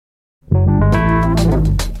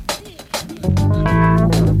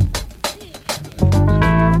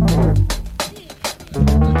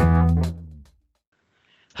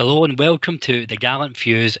Hello and welcome to the Gallant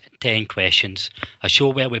Few's 10 Questions, a show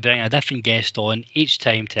where we bring a different guest on each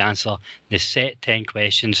time to answer the set 10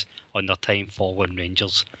 questions on their time following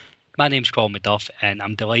Rangers. My name's Colin McDuff and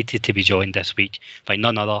I'm delighted to be joined this week by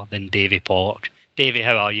none other than Davie Pollock. Davie,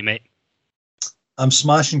 how are you, mate? I'm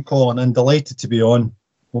smashing, Colin, and delighted to be on.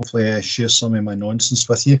 Hopefully share some of my nonsense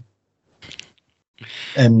with you.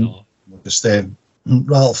 And just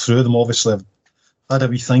rattle through them. Obviously, I've had a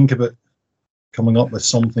wee think about coming up with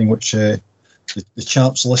something which the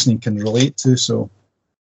chaps listening can relate to. So,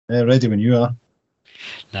 ready when you are.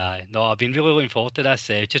 No, I've been really looking forward to this.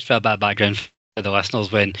 Just for a bit of background for the listeners,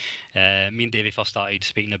 when me and Davie first started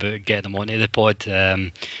speaking about getting them onto the pod,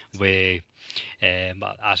 we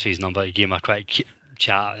asked for his number, he gave him a quick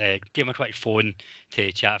chat, gave him a quick phone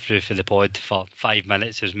to chat through for the pod for 5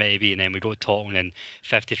 minutes as maybe, and then we got talking, and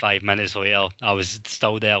 55 minutes later I was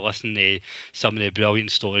still there listening to some of the brilliant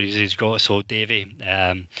stories he's got. So Davie,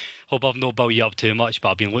 hope I've not built you up too much, but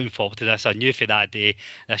I've been looking forward to this. I knew for that day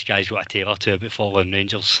this guy's got a tailor to about following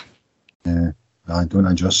Rangers. Yeah, I don't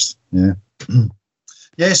adjust. Yeah.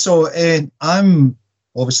 Yeah, so I'm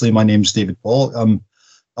obviously, my name's David Pollock.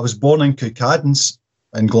 I was born in Cookadens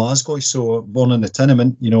in Glasgow, so born in the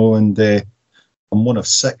tenement, and I'm one of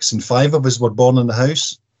 6, and 5 of us were born in the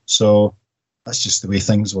house. So that's just the way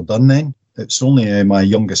things were done then. It's only my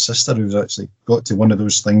youngest sister who's actually got to one of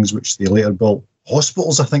those things which they later built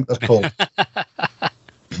hospitals, I think they're called.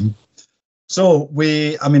 So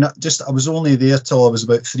I was only there till I was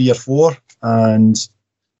about 3 or 4, and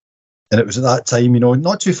it was at that time,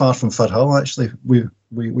 not too far from Firhill actually.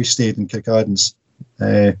 We stayed in Cookadens,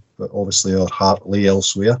 but obviously our heart lay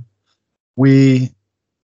elsewhere. When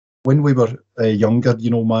we were younger,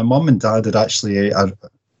 my mum and dad had actually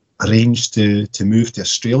arranged to move to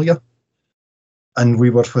Australia, and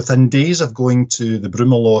we were within days of going to the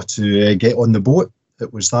Broomielaw to get on the boat.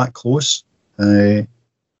 It was that close,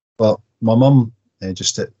 but my mum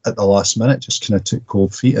just at the last minute just kind of took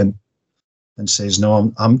cold feet and says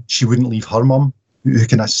no. She wouldn't leave her mum, who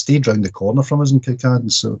kind of stayed round the corner from us in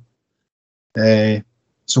Cookadens.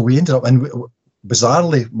 So we ended up, and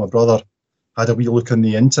bizarrely, my brother had a wee look on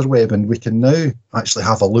the interweb, and we can now actually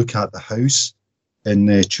have a look at the house in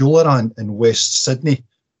Chulara in West Sydney,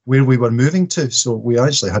 where we were moving to. So we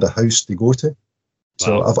actually had a house to go to. Wow.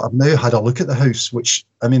 So I've now had a look at the house, which,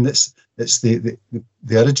 it's the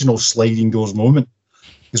original sliding doors moment,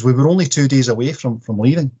 because we were only 2 days away from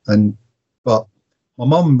leaving, but my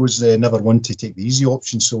mum was never one to take the easy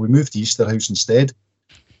option, so we moved to Easter House instead.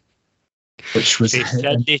 Which was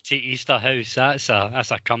Sydney to Easter House. That's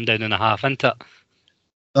a come down and a half, isn't it?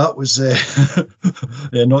 That was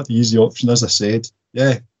not the easy option, as I said.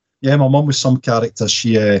 Yeah. My mum was some character.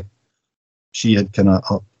 She had kind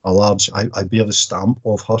of a large. I bear the stamp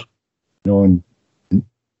of her, in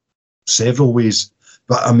several ways.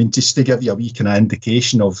 But just to give you a wee kind of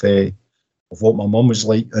indication of what my mum was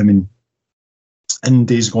like. In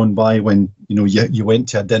days gone by, when you went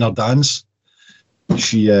to a dinner dance,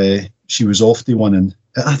 she was off to one, and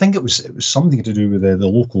I think it was something to do with the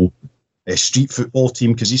local street football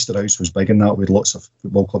team, because Easter House was big in that, with lots of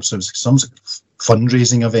football clubs. So it was some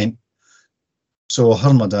fundraising event. So her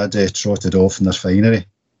and my dad trotted off in their finery.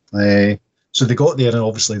 So they got there, and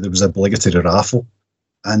obviously there was an obligatory raffle,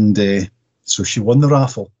 and so she won the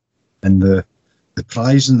raffle, and the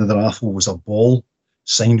prize in the raffle was a ball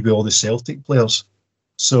signed by all the Celtic players.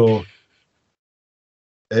 So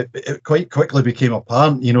it quite quickly became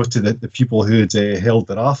apparent, to the people who had held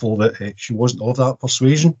the raffle, that she wasn't of that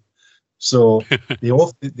persuasion. So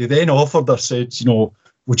they then offered her, said,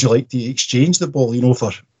 would you like to exchange the ball,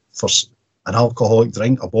 for an alcoholic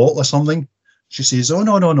drink, a bottle or something? She says, oh,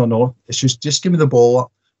 no. It's just give me the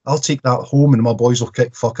ball. I'll take that home and my boys will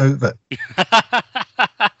kick fuck out of it.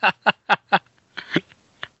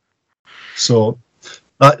 So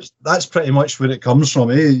that's pretty much where it comes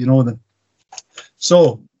from,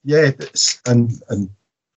 So, yeah, and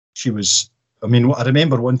she was, I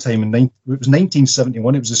remember one time it was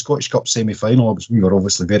 1971, it was the Scottish Cup semi-final. We were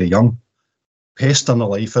obviously very young, pestering the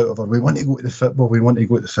life out of her. We want to go to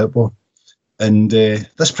the football. And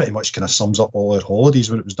this pretty much kind of sums up all our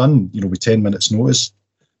holidays when it was done, with 10 minutes notice.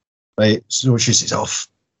 Right, so she says,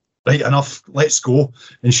 right, enough, let's go.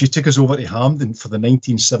 And she took us over to Hampden for the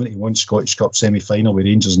 1971 Scottish Cup semi-final with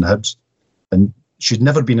Rangers and Hibs. And she'd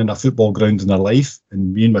never been in a football ground in her life.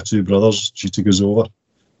 And me and my 2 brothers, she took us over.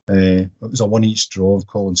 It was a 1-1 draw.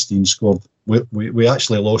 Colin Steen scored. We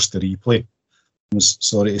actually lost the replay, I was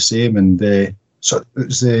sorry to say. And so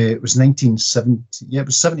it was 1970. Yeah, it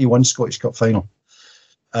was 71 Scottish Cup final.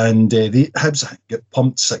 And the Hibs get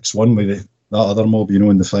pumped 6-1 with that other mob,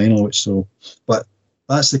 in the final. But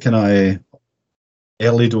the kind of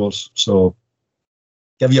early doors. So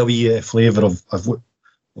give you a wee flavour of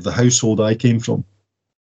the household I came from.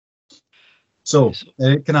 So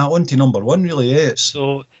kind of on to number one, really.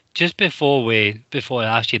 So just before I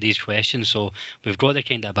ask you these questions, so we've got the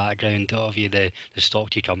kind of background of you, the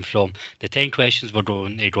stock you come from. The 10 questions we're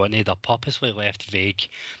going to go into, they're purposely left vague.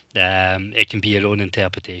 It can be your own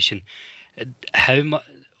interpretation. How much?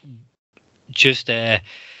 Just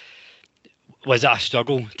was it a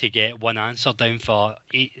struggle to get one answer down for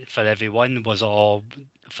everyone? Was all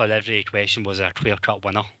for every question was a clear-cut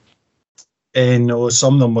winner? No,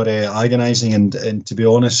 some of them were agonising, and to be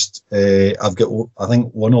honest, I've got, I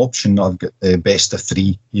think, one option. I've got the best of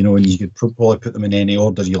three, and you could probably put them in any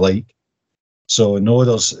order you like. So no,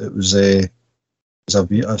 I've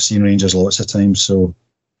seen Rangers lots of times. So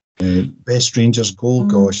best Rangers goal,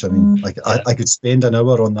 gosh, I mean, I could spend an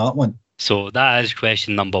hour on that one. So that is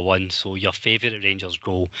question number one. So your favourite Rangers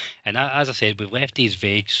goal. And as I said, we've left these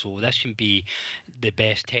vague. So this can be the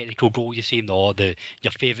best technical goal you've seen, or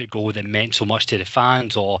your favourite goal that meant so much to the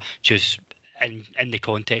fans, or just in the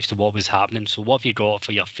context of what was happening. So what have you got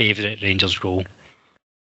for your favourite Rangers goal?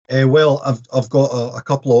 Well, I've got a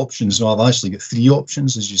couple of options. No, I've actually got three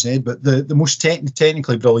options, as you said. But the most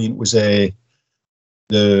technically brilliant was the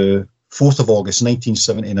 4th of August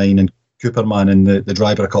 1979 in Cooperman in the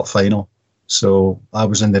Driver Cup final. So I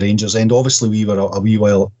was in the Rangers end. Obviously, we were a wee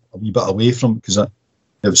bit away from, because it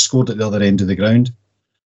was scored at the other end of the ground.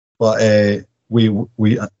 But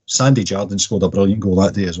Sandy Jardine scored a brilliant goal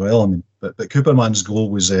that day as well. I mean, but Cooperman's goal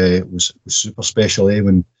was super special.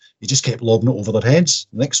 When he just kept lobbing it over their heads.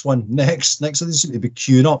 Next one, next. They seem to be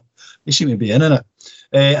queuing up. They seem to be in it.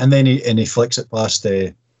 And then he flicks it past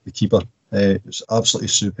the keeper. It was absolutely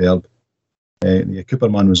superb.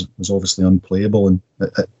 Cooperman was obviously unplayable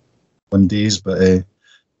at one days, but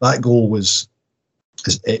that goal is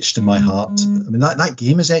etched in my heart. I mean, that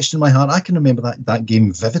game is etched in my heart. I can remember that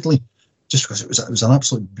game vividly, just because it was an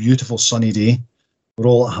absolute beautiful sunny day. We're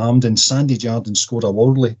all at Hampden. Sandy Jardine scored a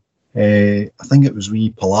worldly. I think it was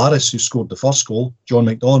Polaris who scored the first goal, John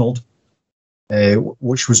McDonald,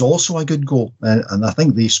 which was also a good goal. And I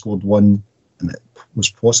think they scored one, and it was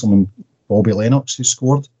possibly Bobby Lennox who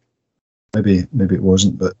scored. Maybe it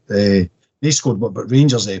wasn't, but they scored. But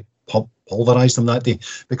Rangers pulverised them that day,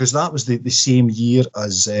 because that was the same year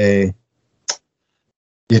as they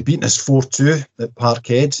had beaten us 4-2 at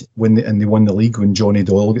Parkhead and they won the league when Johnny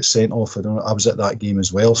Doyle got sent off. I was at that game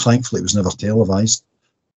as well. Thankfully, it was never televised.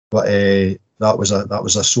 But that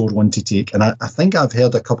was a sore one to take. And I think I've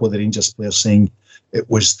heard a couple of the Rangers players saying it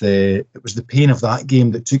was the pain of that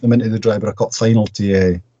game that took them into the Driver Cup final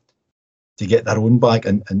to get their own back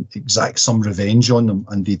and exact some revenge on them,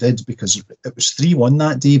 and they did, because it was 3-1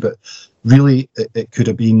 that day, but really it could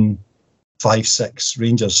have been 5-6.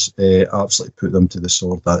 Rangers absolutely put them to the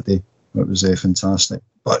sword that day. It was fantastic.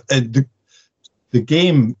 But the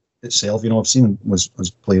game itself, I've seen was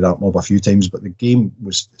played that mob a few times, but the game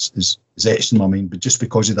is etched in my mind, but just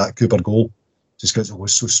because of that Cooper goal, just because it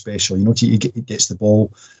was so special. He gets the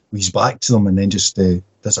ball, he's back to them, and then just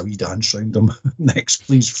does a wee dance round them. Next,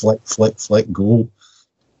 please, flick, goal.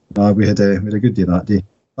 We had a good day that day.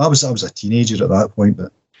 I was a teenager at that point.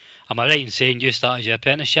 But am I right in saying you started your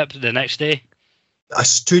apprenticeship the next day?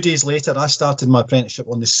 2 days later, I started my apprenticeship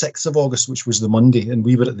on the 6th of August, which was the Monday, and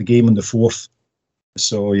we were at the game on the 4th.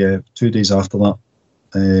 So yeah, 2 days after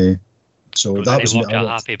that. So that was a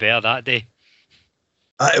happy bear that day.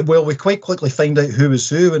 Well, we quite quickly find out who was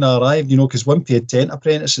who when I arrived, because Wimpy had 10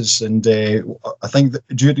 apprentices, and I think that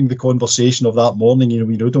during the conversation of that morning,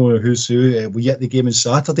 we don't know who's who. We get the game on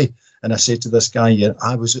Saturday, and I said to this guy, "Yeah,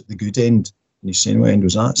 I was at the good end," and he's saying, "What end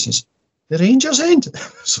was that?" He says, "The Rangers end."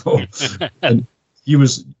 So, and he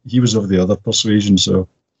was of the other persuasion, so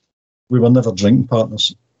we were never drinking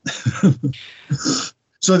partners.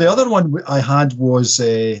 So the other one I had was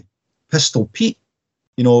Pistol Pete.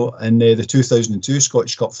 In the 2002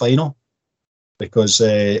 Scottish Cup final, because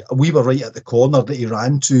we were right at the corner that he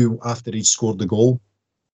ran to after he'd scored the goal,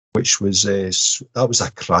 which was that was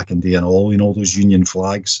a cracking day and all. Those Union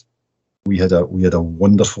flags. We had a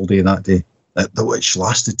wonderful day that day, which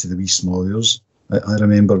lasted to the wee small hours. I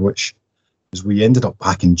remember, which was we ended up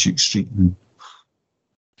back in Duke Street and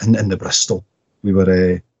in the Bristol. We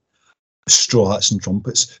were straw hats and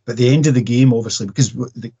trumpets. But the end of the game, obviously, because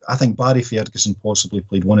I think Barry Ferguson possibly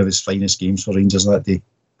played one of his finest games for Rangers that day.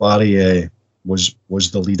 Barry was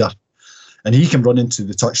the leader, and he came running to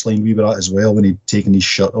the touchline we were at as well when he'd taken his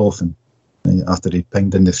shirt off and after he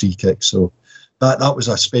pinged in the free kick. So that was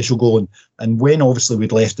a special goal. And when obviously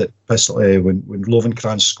we'd left at Pistol, when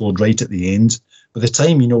Lovenkrands scored right at the end, By the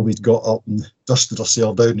time, we'd got up and dusted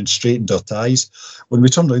ourselves down and straightened our ties, when we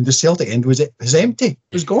turned around, the Celtic end was empty. It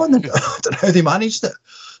was gone. I don't know how they managed it.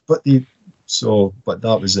 But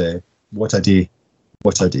that was what a day.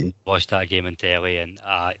 What a day. Watched that game in telly, and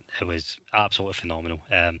it was absolutely phenomenal.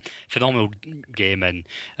 Phenomenal game, and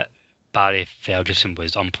Barry Ferguson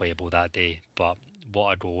was unplayable that day, but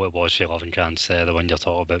what a goal it was for Lovencrantz, the one you're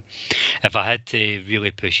talking about. If I had to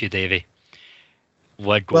really push you, Davie,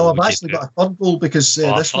 what goal I've actually got a third goal, because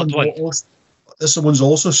this one's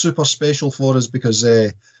also super special for us, because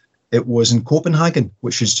it was in Copenhagen,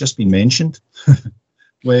 which has just been mentioned.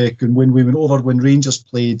 When we went over, when Rangers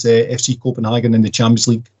played FC Copenhagen in the Champions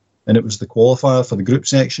League, and it was the qualifier for the group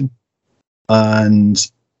section, and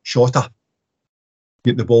Shota,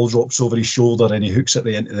 the ball drops over his shoulder and he hooks it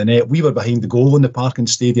into the net. We were behind the goal in the Parken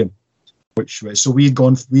Stadium, so we'd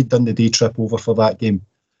done the day trip over for that game,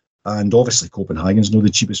 and obviously Copenhagen's not the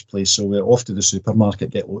cheapest place, so we're off to the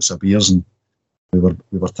supermarket, get lots of beers, and we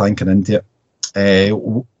were tanking into it.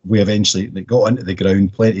 We eventually got into the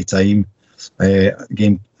ground, plenty of time.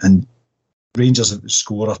 Game, and Rangers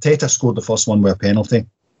score. Arteta scored the first one with a penalty.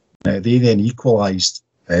 They then equalised,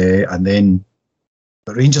 but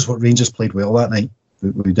Rangers played well that night.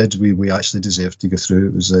 We actually deserved to go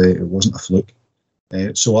through. It wasn't a fluke.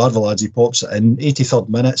 So Arveladze pops it in, 83rd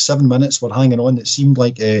minute, 7 minutes. We're hanging on. It seemed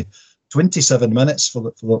like 27 minutes for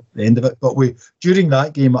the end of it. But during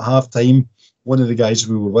that game at half time, one of the guys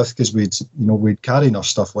we were with, because we'd carrying our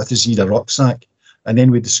stuff with us, he had a rucksack. And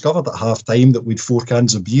then we discovered at half time that we'd 4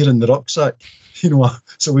 cans of beer in the rucksack,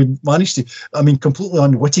 so we managed to, completely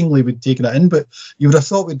unwittingly we'd taken it in, but you would have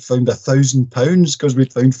thought we'd found £1,000 because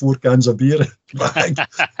we'd found 4 cans of beer in the bag at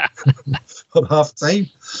half time.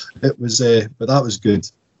 It was, but that was good.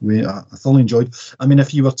 I thoroughly enjoyed.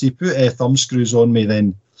 If you were to put thumb screws on me,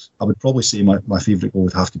 then I would probably say my favourite goal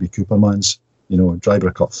would have to be Cooperman's,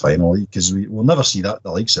 Drybrook Cup final, because we'll never see the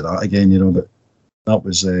likes of that again, but that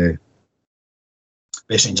was...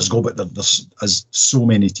 best Rangers goal, but there's so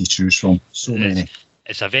many to choose from. So many.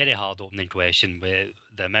 It's a very hard opening question with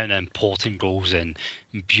the amount of important goals and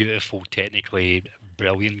beautiful, technically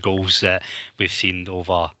brilliant goals that we've seen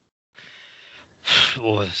over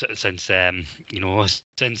since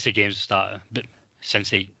the games started. But since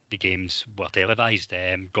the games were televised,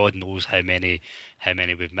 God knows how many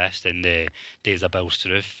we've missed in the days of Bill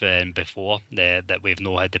Struth and before that we've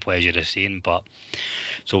not had the pleasure of seeing. But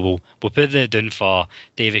so we'll put it down for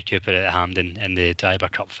David Cooper at Hampden in the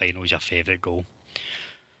Drybrook Cup final as your favourite goal.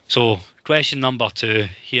 So question number 2,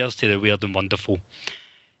 here's to the weird and wonderful.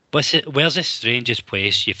 Where's the strangest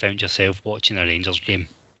place you found yourself watching a Rangers game?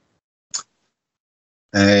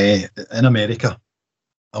 In America.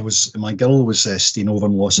 My girl was staying over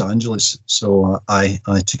in Los Angeles, so I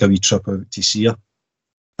took a wee trip out to see her.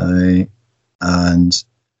 And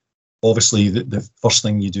obviously the first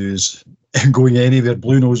thing you do is going anywhere,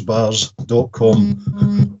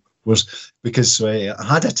 bluenosebars.com, was because I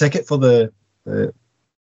had a ticket for the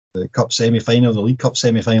cup semi-final, the League Cup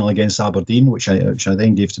semi-final against Aberdeen, which I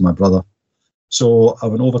then gave to my brother. So I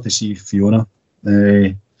went over to see Fiona.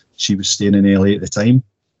 She was staying in LA at the time.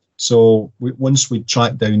 So once we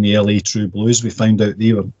tracked down the LA True Blues, we found out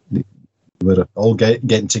they were all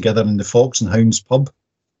getting together in the Fox and Hounds pub,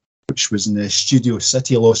 which was in the Studio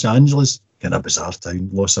City of Los Angeles. Kind of bizarre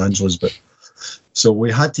town, Los Angeles, but so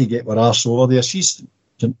we had to get our arse over there. She's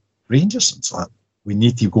Rangers. It's like, we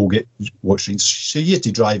need to go watch Rangers. So you had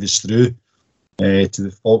to drive us through to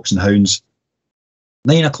the Fox and Hounds.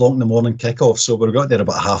 9 o'clock in the morning kickoff. So we got there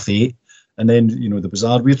about 7:30. And then, the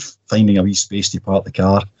bizarre, we're finding a wee space to park the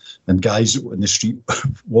car, and guys in the street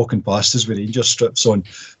walking past us with Rangers strips on.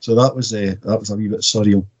 So that was a wee bit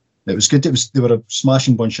surreal. It was good. They were a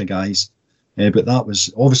smashing bunch of guys, but that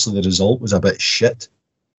was obviously the result was a bit shit.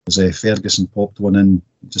 As Ferguson popped one in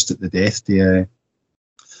just at the death to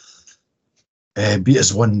beat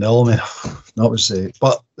us 1-0. Man, that was.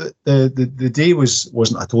 But the day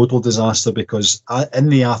wasn't a total disaster, because in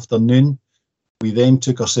the afternoon, we then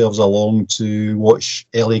took ourselves along to watch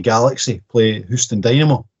LA Galaxy play Houston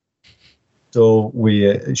Dynamo. So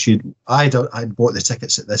I'd bought the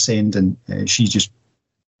tickets at this end, and she just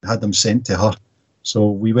had them sent to her. So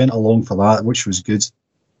we went along for that, which was good.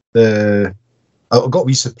 I got a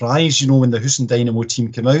wee surprise, when the Houston Dynamo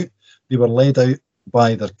team came out. They were led out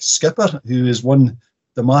by their skipper, who is one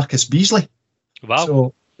DeMarcus Beasley. Wow!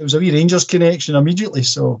 So it was a wee Rangers connection immediately.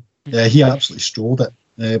 So he absolutely strolled it.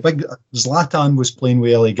 Big Zlatan was playing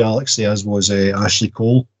with LA Galaxy, as was Ashley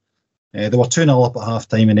Cole. They were 2-0 up at half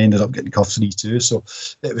time and ended up getting cuffed 3-2. So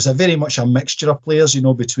it was very much a mixture of players,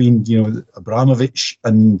 between Abramovich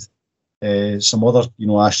and some other,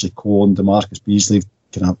 Ashley Cole and DeMarcus Beasley,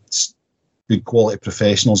 kind of good quality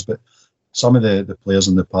professionals, but some of the players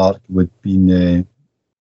in the park would have been the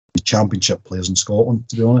championship players in Scotland,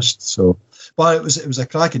 to be honest. So, but it was a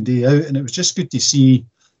cracking day out, and it was just good to see,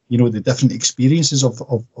 the different experiences of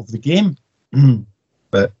the game.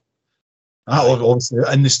 But obviously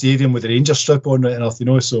in the stadium with the Rangers strip on right enough,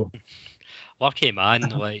 so. Lucky man,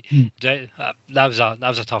 that was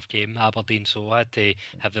a tough game, Aberdeen. So I had to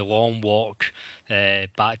have the long walk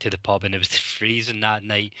back to the pub, and it was freezing that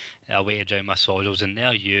night. I waited down my sorrows, and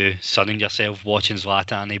there you sunning yourself watching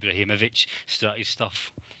Zlatan Ibrahimovic start his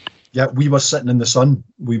stuff. Yeah, we were sitting in the sun.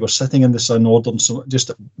 We were sitting in the sun ordering some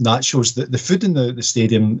just nachos. The food in the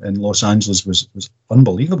stadium in Los Angeles was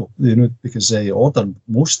unbelievable, because they ordered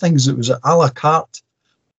most things. It was a la carte.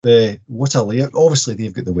 What a layout. Obviously,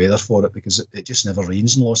 they've got the weather for it because it just never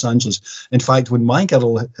rains in Los Angeles. In fact, when my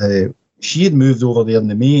girl, she had moved over there in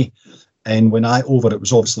the May, and when it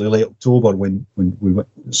was obviously late October when we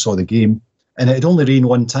saw the game, and it had only rained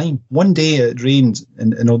one time. One day it rained,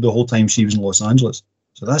 and the whole time she was in Los Angeles.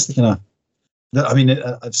 So that's the kind of, I mean,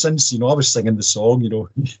 since, I was singing the song,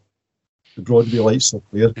 the Broadway lights are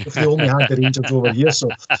clear. If they only had the Rangers over here, so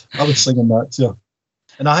I was singing that too.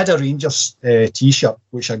 And I had a Rangers T-shirt,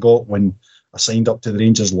 which I got when I signed up to the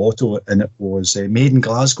Rangers Lotto, and it was made in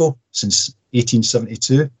Glasgow since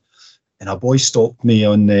 1872. And a boy stopped me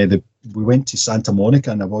on we went to Santa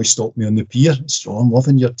Monica, and a boy stopped me on the pier. He said, I'm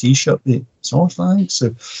loving your T-shirt, mate. So, thanks. So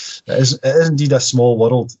it is indeed a small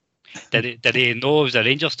world. Did he know it was a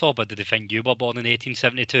Rangers top, or did he think you were born in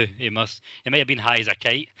 1872? He might have been high as a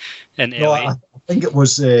kite in LA. I think it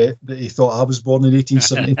was that he thought I was born in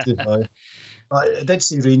 1872. I did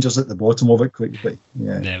see Rangers at the bottom of it quick, but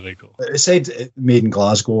yeah. There we go. It said made in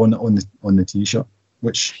Glasgow on the T-shirt,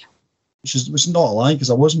 which was not a lie, because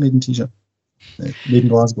I was made in T-shirt. Made in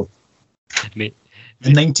Glasgow. In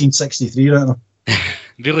 1963, right now.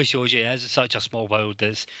 Really shows you it is such a small world.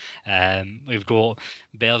 We've got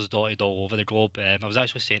bears dotted all over the globe. I was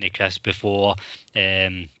actually saying to Chris before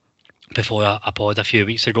a pod a few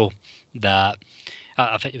weeks ago that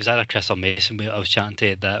I think it was either Chris or Mason I was chatting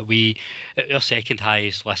to, that our second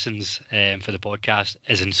highest listens for the podcast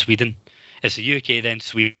is in Sweden. It's the UK, then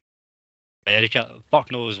Sweden, America.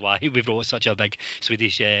 Fuck knows why we've got such a big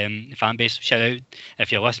Swedish fan base. Shout out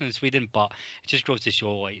if you're listening in Sweden, but it just goes to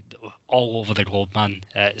show, like, all over the globe, man.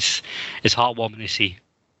 It's heartwarming to see.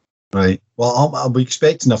 Right. Well, I'll be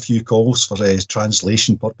expecting a few calls for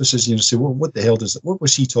translation purposes. Say, what the hell what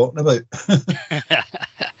was he talking about?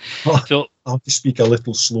 So I'll have to speak a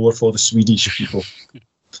little slower for the Swedish people.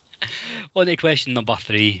 On to question number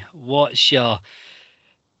 3. What's your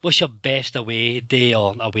best away day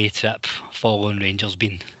or away trip following Rangers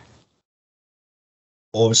been?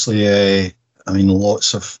 Obviously,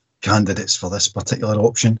 lots of candidates for this particular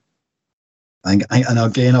option. And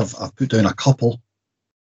again, I've put down a couple.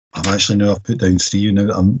 I've put down 3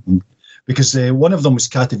 now. Because one of them was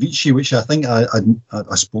Katowice, which I think I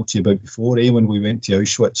spoke to you about before, when we went to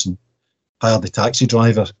Auschwitz and hired the taxi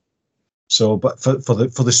driver. So, but for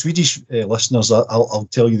the Swedish listeners, I'll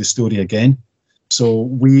tell you the story again. So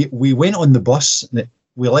we went on the bus, and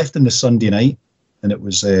we left on the Sunday night, and it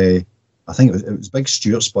was I think it was Big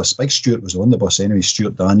Stuart's bus. Big Stuart was on the bus anyway.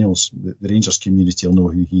 Stuart Daniels, the Rangers community will know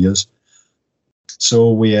who he is.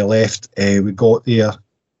 So we left. We got there.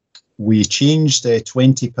 We changed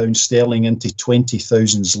 £20 sterling into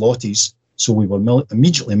 20,000 zlotys, so we were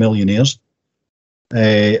immediately millionaires.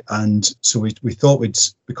 And so we thought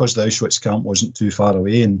because the Auschwitz camp wasn't too far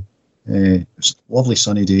away, and it was a lovely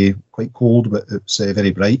sunny day, quite cold, but it was very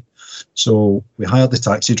bright. So we hired the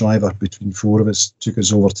taxi driver between 4 of us, took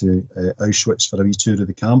us over to Auschwitz for a wee tour of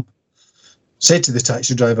the camp. Said to the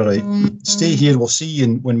taxi driver, right, stay here, we'll see you,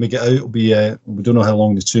 and when we get out, it'll be, we don't know how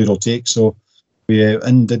long the tour will take. So we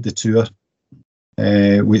did the tour.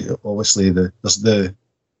 We obviously there's the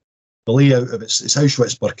layout of it's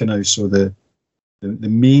Auschwitz-Birkenau. So the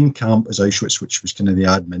main camp is Auschwitz, which was kind of the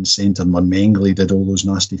admin centre, and Mengele did all those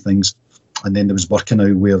nasty things. And then there was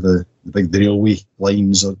Birkenau, where the big railway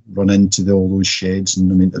lines run into all those sheds.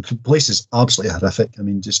 And the place is absolutely horrific.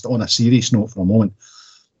 Just on a serious note for a moment,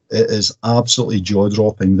 it is absolutely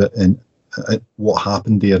jaw-dropping that what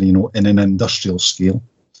happened there, in an industrial scale.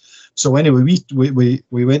 So anyway,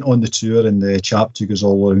 we went on the tour, and the chap took us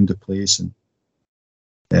all around the place, and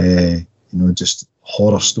just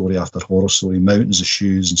horror story after horror story, mountains of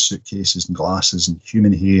shoes and suitcases and glasses and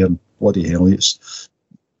human hair, and bloody hell, it's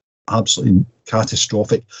absolutely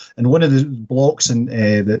catastrophic. And one of the blocks in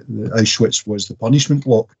the Auschwitz was the punishment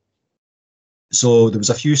block. So there was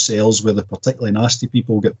a few cells where the particularly nasty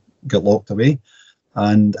people get locked away.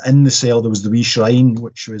 And in the cell there was the wee shrine,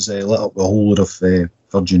 which was lit up with a whole lot of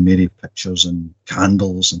Virgin Mary pictures and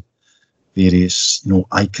candles and various,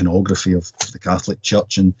 iconography of the Catholic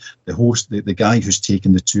Church. And the host, the guy who's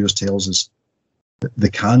taken the tours, tells us that the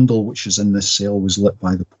candle which is in this cell was lit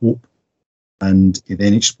by the Pope. And he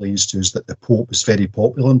then explains to us that the Pope is very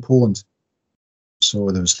popular in Poland.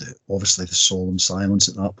 So there was obviously the solemn silence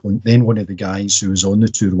at that point. Then one of the guys who was on the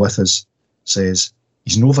tour with us says,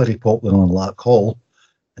 he's not very popular on Lack Hall.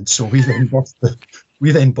 And so we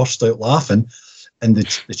then burst out laughing. And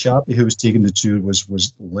the chappie who was taking the tour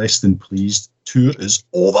was less than pleased. Tour is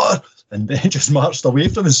over. And then just marched away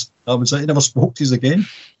from us. That was it. He never spoke to us again.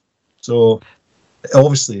 So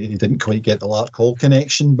obviously he didn't quite get the Lark Hall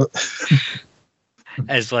connection, but...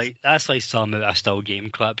 It's like, that's like some of a still game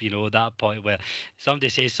clip, that point where somebody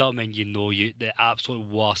says something and the absolute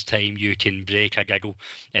worst time you can break a giggle.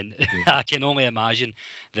 And I can only imagine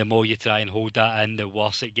the more you try and hold that in, the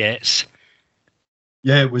worse it gets.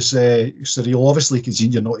 Yeah, it was surreal, obviously, because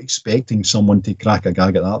you're not expecting someone to crack a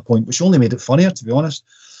gag at that point, which only made it funnier, to be honest.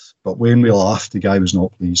 But when we laughed, the guy was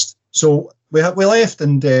not pleased. So we left,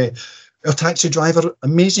 and our taxi driver,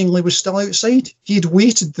 amazingly, was still outside. He had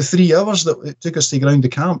waited the 3 hours that it took us to get around the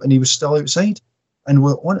camp, and he was still outside. And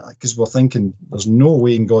because we're thinking, there's no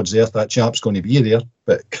way in God's earth that chap's going to be there.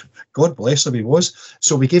 But God bless him, he was.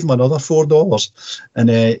 So we gave him another $4, and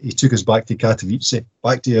he took us back to Katowice,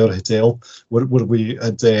 back to our hotel, where we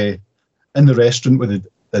had in the restaurant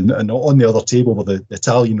and on the other table were the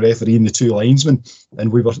Italian referee and the 2 linesmen,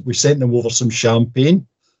 and we sent them over some champagne.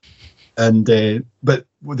 And but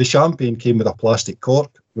the champagne came with a plastic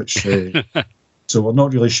cork, which so we're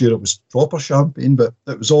not really sure it was proper champagne, but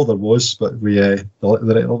it was all there was. But we the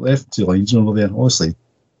F2 lines over there, honestly,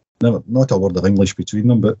 not a word of English between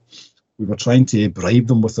them, but we were trying to bribe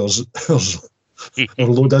them with our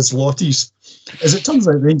load of zlotys. As it turns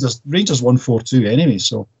out, Rangers won 4-2 anyway.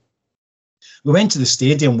 So we went to the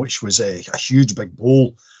stadium, which was a huge big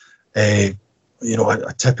bowl. A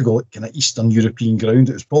typical kind of Eastern European ground.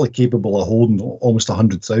 It was probably capable of holding almost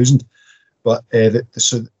 100,000. But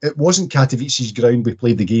so it wasn't Katowice's ground we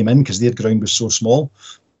played the game in, because their ground was so small.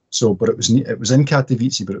 So, but it was in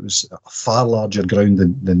Katowice, but it was a far larger ground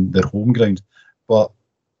than their home ground. But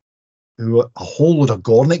there were a whole lot of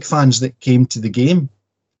Gornik fans that came to the game,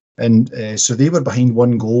 and so they were behind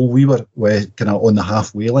one goal. We were kind of on the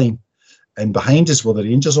halfway line. And behind us were the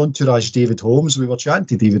Rangers entourage, David Holmes. We were chatting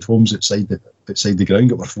to David Holmes outside the ground,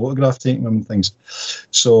 got our photograph taking him and things.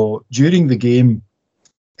 So during the game,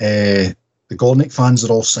 the Gornik fans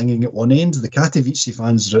are all singing at one end, the Katowice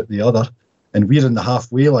fans are at the other, and we're in the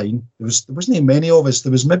halfway line. There wasn't many of us.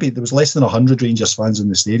 There was less than 100 Rangers fans in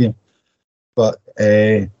the stadium. But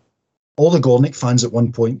all the Gornik fans at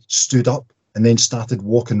one point stood up and then started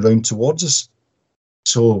walking round towards us.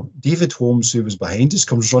 So David Holmes, who was behind us,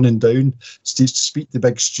 comes running down to speak to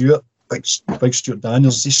Big Stuart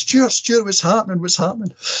Daniels. He says, Stuart, what's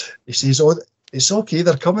happening? He says, oh, it's okay,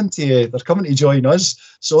 they're coming to join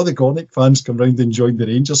us. So the Gornik fans come round and joined the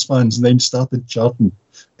Rangers fans, and then started chanting,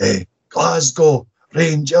 Glasgow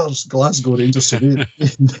Rangers. So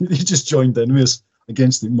they just joined in with us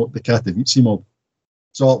against the Katowice mob.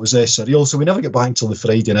 So it was surreal. So we never get back until the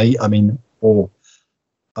Friday night. I mean,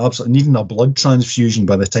 absolutely needing a blood transfusion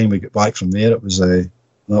by the time we get back from there. It was a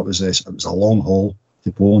long haul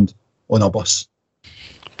to Poland on a bus.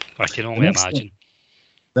 I can only imagine.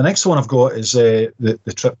 The next one I've got is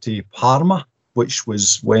the trip to Parma, which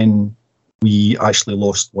was when we actually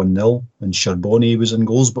lost 1-0 and Sherboni was in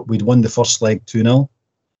goals, but we'd won the first leg 2-0.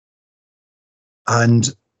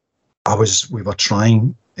 And we were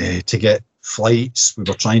trying to get flights, we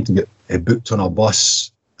were trying to get booked on a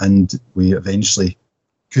bus, and we eventually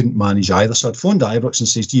couldn't manage either. So I'd phoned Ibrox and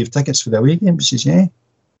says, do you have tickets for the away game? He says, yeah,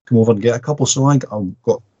 come over and get a couple. So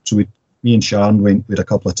me and Sharon went with a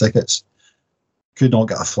couple of tickets. Could not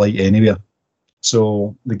get a flight anywhere.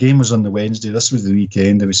 So the game was on the Wednesday. This was the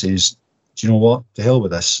weekend. And we says, do you know what? To hell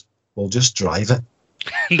with this. We'll just drive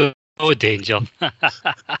it. No danger.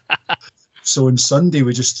 So on Sunday,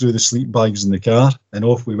 we just threw the sleep bags in the car and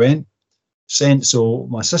off we went. So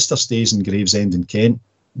my sister stays in Gravesend in Kent.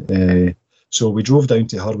 So we drove down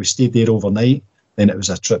to her. We stayed there overnight. Then it was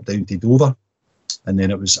a trip down to Dover. And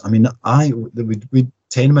then it was, we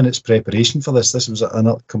 10 minutes preparation for this. This was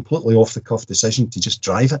a completely off-the-cuff decision to just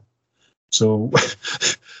drive it. So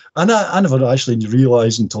I never actually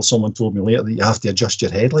realised until someone told me later that you have to adjust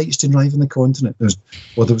your headlights to drive on the continent. There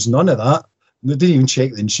was none of that. They didn't even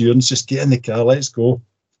check the insurance. Just get in the car, let's go.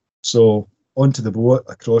 So onto the boat,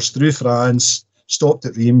 across through France, stopped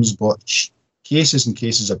at Reims, bought cases and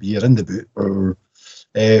cases of beer in the boot.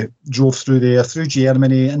 Drove through there, through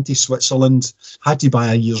Germany, into Switzerland. Had to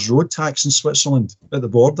buy a year's road tax in Switzerland at the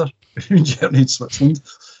border between Germany and Switzerland.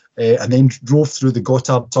 And then drove through the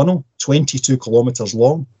Gotthard Tunnel, 22 kilometres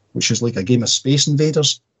long, which is like a game of Space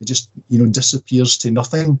Invaders. It just, disappears to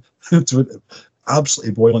nothing, to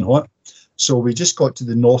absolutely boiling hot. So we just got to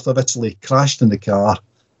the north of Italy, crashed in the car,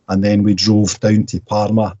 and then we drove down to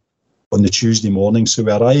Parma on the Tuesday morning. So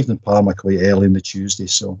we arrived in Parma quite early on the Tuesday.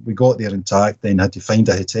 So we got there intact, then had to find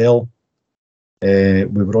a hotel.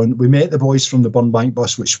 We met the boys from the Burnbank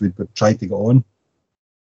bus, which we tried to get on.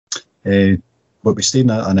 But we stayed in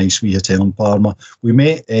a nice wee hotel in Parma. We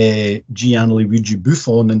met Gianluigi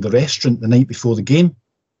Buffon in the restaurant the night before the game.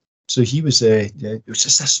 So he was, it was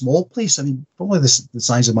just a small place. I mean, probably the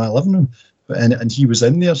size of my living room. And he was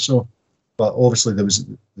in there. So, but obviously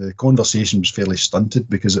the conversation was fairly stunted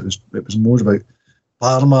because it was more about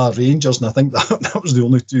Parma, Rangers, and I think that was the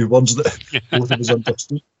only two words that both of us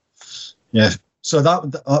understood. Yeah. So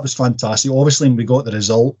that was fantastic. Obviously, we got the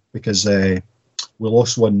result because we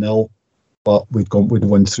lost 1-0. But we'd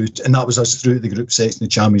won through, and that was us through the group stage in the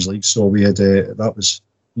Champions League. So we had that was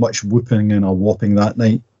much whooping and a whopping that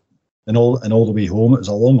night, and all the way home. It was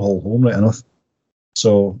a long haul home, right enough.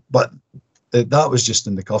 So, but that was just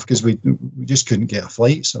in the cuff because we just couldn't get a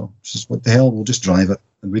flight. So just what the hell, we'll just drive it,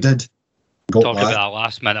 and we did. Talk about that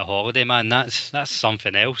last minute holiday, man. That's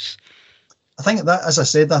something else. I think that, as I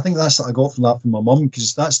said, I think that's what I got from my mum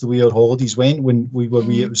because that's the way our holidays went when we were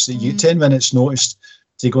wee. It was you 10 minutes notice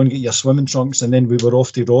to go and get your swimming trunks, and then we were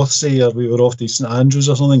off to Rothesay or we were off to St Andrews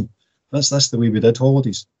or something. That's the way we did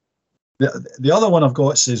holidays. The other one I've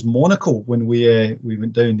got says Monaco when we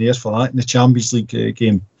went down there for that in the Champions League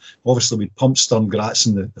game. Obviously we pumped Sturm Graz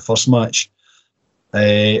in the first match,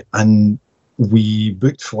 and we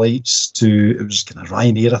booked flights to, it was kind of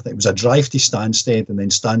Ryanair. I think it was a drive to Stansted and then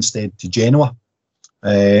Stansted to Genoa,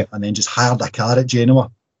 and then just hired a car at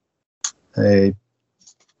Genoa.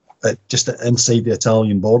 Just inside the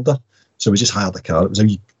Italian border. So we just hired a car. It was a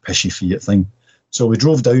wee pishy Fiat thing. So we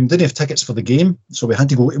drove down, didn't have tickets for the game, so we had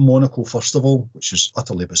to go to Monaco first of all, which is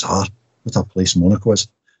utterly bizarre. What a place Monaco is.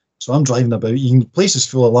 So I'm driving about, the place is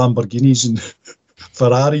full of Lamborghinis and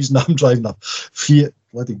Ferraris, and I'm driving a Fiat,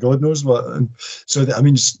 bloody God knows what. And so,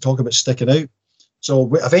 just talk about sticking out. So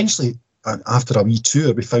we eventually, after a wee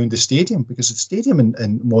tour, we found the stadium, because the stadium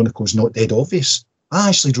in Monaco is not dead obvious. I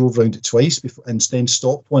actually drove round it twice before, and then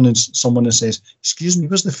stopped someone and says, "Excuse me,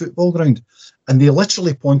 where's the football ground?" And they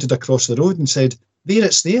literally pointed across the road and said, "There,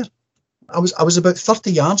 it's there." I was about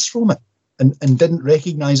 30 yards from it and didn't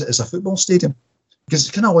recognise it as a football stadium because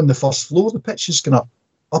it's kind of on the first floor. The pitch is kind of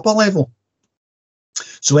up a level.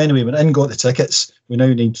 So anyway, went in, got the tickets. We now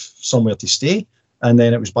need somewhere to stay. And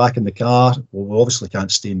then it was back in the car. Well, we obviously can't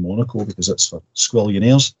stay in Monaco because it's for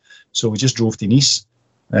squillionaires. So we just drove to Nice.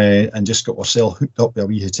 And just got ourselves hooked up with a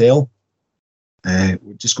wee hotel.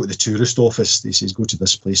 We just got to the tourist office. They says, go to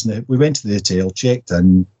this place. And we went to the hotel, checked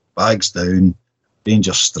in, bags down,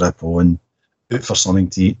 Ranger strip on, out for something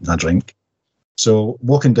to eat and a drink. So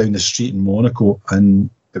walking down the street in Monaco, and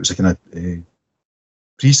it was a kind of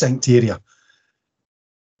precinct area.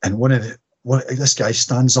 And this guy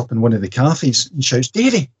stands up in one of the cafes and shouts,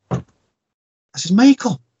 "Davie!" I says,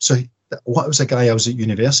 "Michael." So what was a guy I was at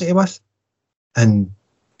university with? And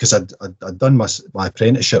because I'd done my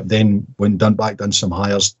apprenticeship, then done some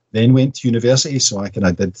hires, then went to university, so I kind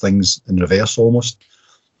of did things in reverse almost.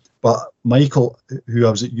 But Michael, who I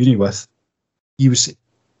was at uni with, he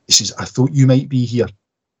says, "I thought you might be here."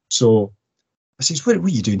 So I says, what are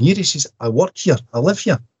you doing here? He says, "I work here, I live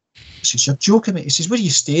here." I says, "You're joking me." He says, "Where are you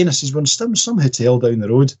staying?" I says, "We're in some hotel down the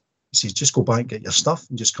road." He says, "Just go back and get your stuff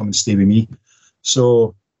and just come and stay with me."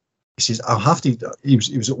 So he says, "I'll have to." He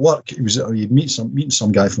was at work. He'd meeting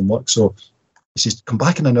some guy from work. So he says, "Come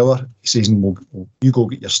back in an hour." He says, "And you go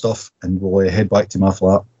get your stuff, and we'll head back to my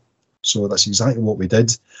flat." So that's exactly what we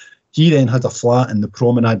did. He then had a flat in the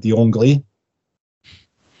Promenade d'Anglais.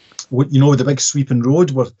 The big sweeping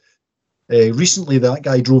road where recently that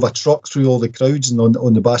guy drove a truck through all the crowds and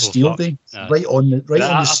on the Bastille Day, right on the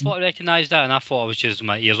I thought I recognised that, and I thought I was just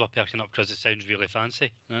my ears were perking up because it sounds really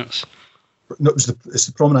fancy. No, it's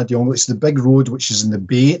the Promenade d'Anglais. It's the big road which is in the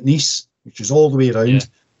bay at Nice, which is all the way around.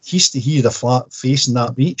 Yeah. He had a flat facing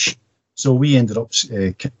that beach, so we ended up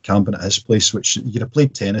camping at his place, which you could have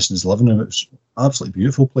played tennis in his living room. It was an absolutely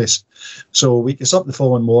beautiful place. So we get up the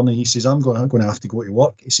following morning. He says, I'm going to have to go to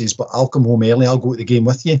work. He says, "But I'll come home early. I'll go to the game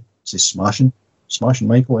with you." I says, smashing,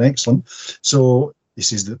 Michael, excellent. So he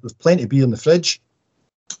says, "There's plenty of beer in the fridge.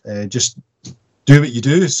 Just do what you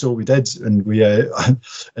do." So we did, and we and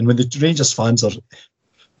when the Rangers fans are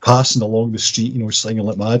passing along the street, singing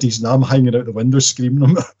like maddies, and I'm hanging out the window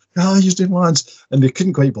screaming, you're doing, lads. And they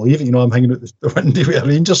couldn't quite believe it, I'm hanging out the window with a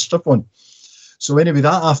Rangers strip on. So anyway,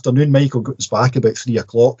 that afternoon, Michael got us back about 3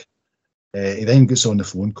 o'clock. He then gets on the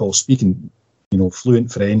phone call, speaking,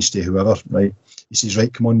 fluent French to whoever, right? He says,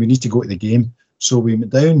 right, come on, we need to go to the game. So we went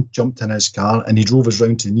down, jumped in his car, and he drove us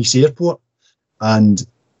round to Nice Airport. And I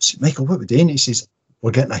said, Michael, what are we doing? He says, we're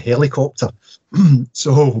getting a helicopter.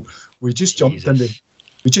 So we just jumped in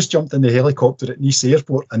the helicopter at Nice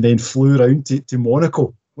Airport and then flew around to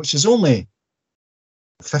Monaco, which is only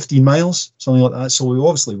 15 miles, something like that. So we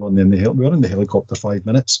obviously were in the helicopter 5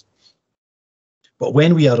 minutes. But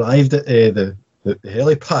when we arrived at the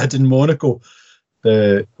helipad in Monaco,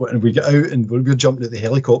 when we get out and we're jumping at the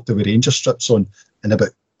helicopter with Ranger strips on, and about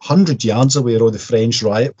 100 yards away are all the French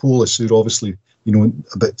riot police who are obviously,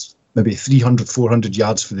 about maybe 300, 400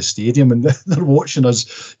 yards for the stadium, and they're watching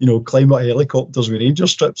us, climb out helicopters with Ranger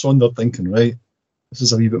strips on. They're thinking, right, this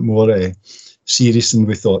is a wee bit more serious than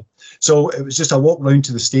we thought. So it was just a walk round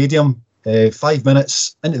to the stadium, 5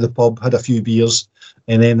 minutes into the pub, had a few beers,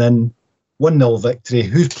 and then 1-0 victory.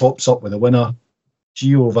 Who pops up with the winner?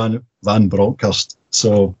 Gio Van Bronckhorst.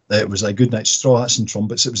 So it was a good night. Straw hats and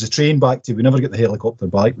trumpets. It was the train back to. We never get the helicopter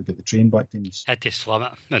back. We get the train back to Nice. Had to slum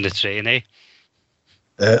it on the train, eh?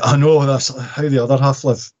 I know that's how the other half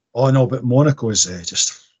live. Oh no, but Monaco is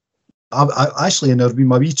just. I actually, in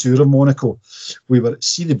my wee tour of Monaco, we were at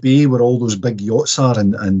See the Bay where all those big yachts are,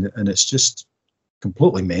 and it's just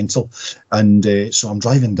completely mental. And so I'm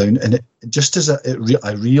driving down, and just as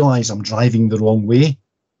I realise I'm driving the wrong way,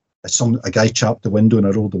 a guy chapped the window, and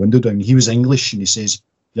I rolled the window down. He was English, and he says,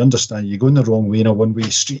 "You understand? You're going the wrong way in a one-way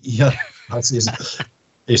street here."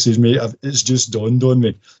 He says, "Mate, it's just dawned on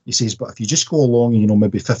me." He says, "But if you just go along,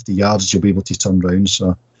 maybe 50 yards, you'll be able to turn round."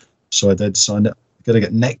 So I did. So I got to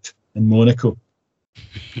get nicked in Monaco.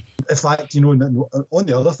 In fact, on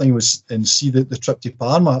the other thing was, and see the trip to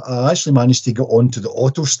Parma, I actually managed to get onto the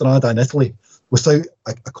Autostrada in Italy without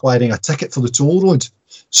acquiring a ticket for the toll road.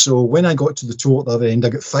 So when I got to the toll at the other end, I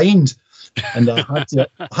got fined, and I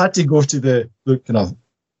had to go to the kind of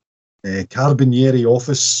Carabinieri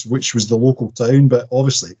office, which was the local town, but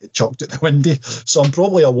obviously it chucked at the window. So I'm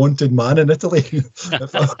probably a wanted man in Italy.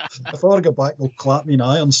 if I ever get back, they'll clap me in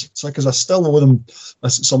irons. So because I still owe them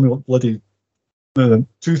something like bloody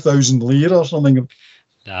 2,000 lira or something.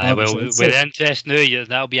 Well, with interest now,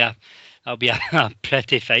 that'll be a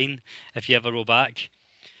pretty fine if you ever roll back.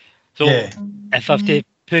 So, if I have to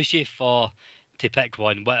push you to pick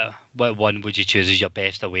one, what one would you choose as your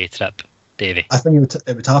best away trip, Davie? I think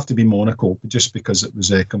it would have to be Monaco, just because it was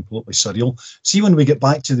completely surreal. See, when we get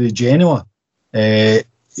back to the Genoa,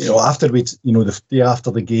 after the day after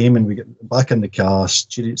the game, and we get back in the car,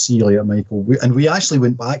 see you later, Michael. We actually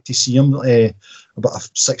went back to see him about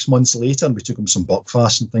 6 months later, and we took him some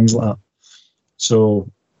buckfast and things like that. So,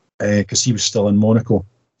 because he was still in Monaco.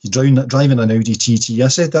 He's driving an Audi TT. I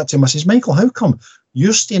said that to him. I says, Michael, how come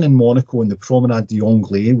you're staying in Monaco in the Promenade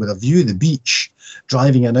d'Anglais with a view of the beach,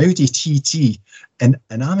 driving an Audi TT, and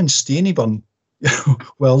I'm in Stonyburn,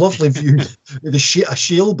 with a lovely view with a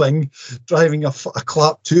shale bing, driving a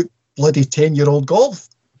clap-toot bloody 10-year-old Golf.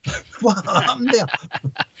 What happened there?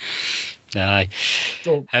 Aye.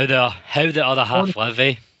 So, how the other half live,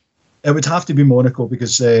 eh? It would have to be Monaco,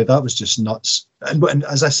 because that was just nuts. And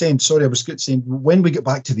as I said, sorry, I was saying, when we get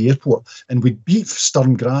back to the airport and we beat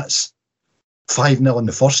Sturm Graz 5-0 in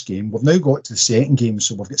the first game, we've now got to the second game,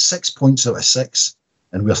 so we've got 6 points out of 6,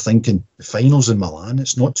 and we're thinking the final's in Milan.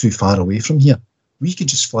 It's not too far away from here. We could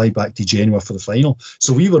just fly back to Genoa for the final.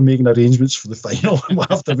 So we were making arrangements for the final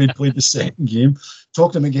after we'd played the second game.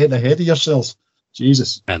 Talking about getting ahead of yourselves.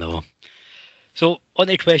 Jesus. I know. So, on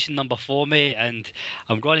to question number 4, mate, and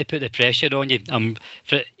I'm going to put the pressure on you.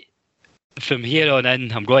 From here on in,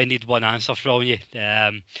 I'm going to need one answer from you.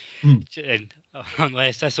 And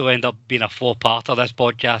unless this will end up being a 4-parter, this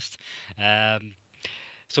podcast.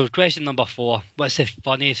 So, question number 4, what's the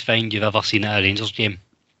funniest thing you've ever seen at a Rangers game?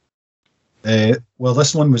 Well,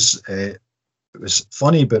 this one was it was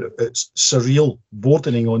funny, but it's surreal,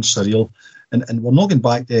 bordering on surreal. And we're not going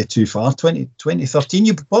back too far. 2013,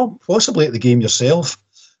 you possibly at the game yourself,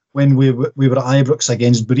 when we were at Ibrox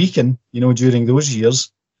against Brecon, during those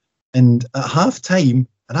years. And at half time,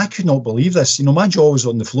 and I could not believe this, my jaw was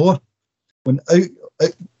on the floor, when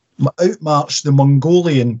out marched the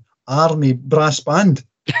Mongolian army brass band.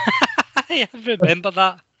 I remember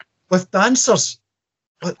that. With dancers.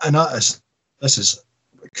 And I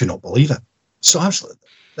could not believe it. So absolutely.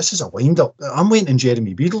 This is a wind-up. I'm waiting on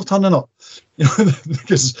Jeremy Beadle turning up,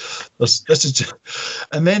 because this is just...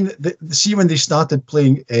 And then, see, when they started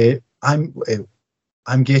playing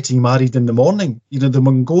I'm getting married in the morning. The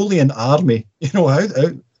Mongolian army, how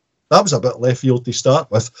that was a bit left field to start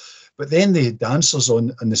with. But then they had dancers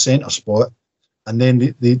on in the centre spot, and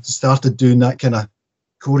then they started doing that kind of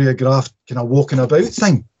choreographed kind of walking about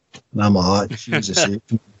thing. And I'm like, Jesus,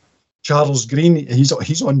 Charles Green,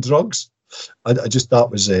 he's on drugs. I thought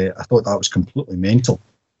that was completely mental.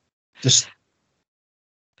 Just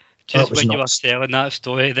when you were telling that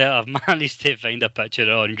story there, I've managed to find a picture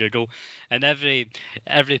on Google, and every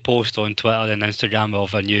post on Twitter and Instagram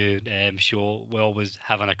of a new show will always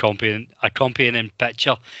have an accompanying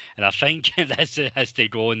picture, and I think this has to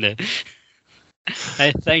go on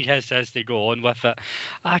I think this has to go on with it.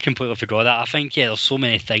 I completely forgot that. I think there's so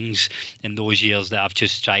many things in those years that I've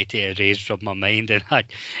just tried to erase from my mind, and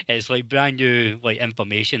it's like brand new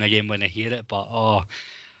information again when I hear it. But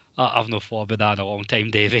I've not thought about that in a long time,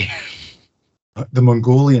 Davie. The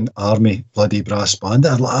Mongolian army bloody brass band.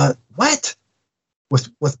 I'm like, what?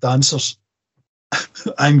 With dancers.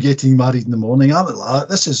 I'm getting married in the morning. I'm like,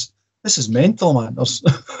 this is mental, man.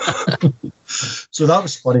 So that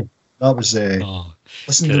was funny. That was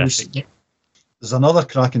listen. There's another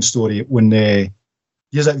cracking story when here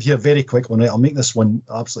very quick one. Right, I'll make this one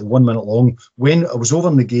absolutely 1 minute long. When I was over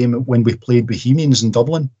in the game when we played Bohemians in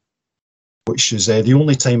Dublin, which is the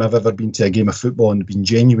only time I've ever been to a game of football and been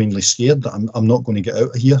genuinely scared that I'm not going to get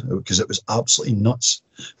out of here because it was absolutely nuts.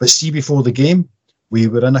 But see, before the game, we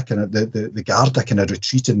were in a kind of the Garda kind of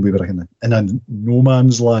retreated, and we were in a no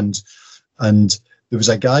man's land, and there was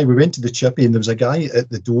a guy, we went to the chippy, and there was a guy at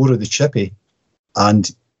the door of the chippy,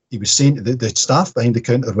 and he was saying the staff behind the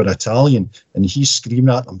counter were Italian, and he's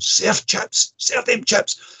screaming at them, serve them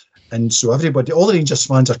chips. And so everybody, all the Rangers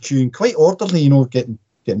fans are queuing quite orderly,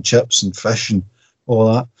 getting chips and fish and all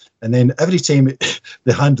that. And then every time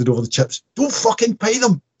they handed over the chips, don't fucking pay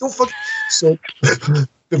them. So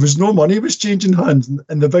there was no money was changing hands,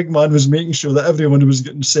 and the big man was making sure that everyone was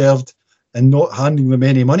getting served and not handing them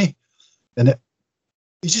any money. And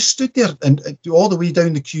he just stood there and all the way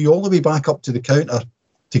down the queue, all the way back up to the counter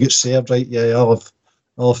to get served. Right, yeah, I'll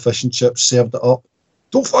have fish and chips, served it up.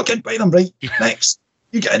 Don't fucking buy them, right? Next,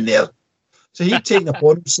 you get in there. So he'd taken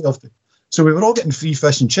upon himself. So we were all getting free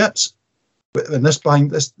fish and chips. But in this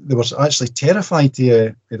bank, they were actually terrified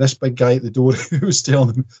to this big guy at the door who was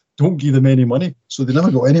telling them, don't give them any money. So they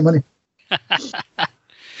never got any money.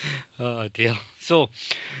 Oh, dear.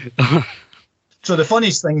 So the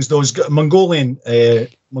funniest things, those Mongolian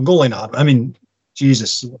art. I mean,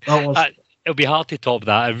 Jesus. It'll be hard to top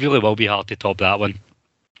that. It really will be hard to top that one.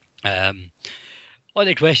 On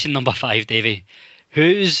to question number 5, Davie.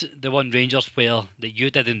 Who's the one Rangers player that you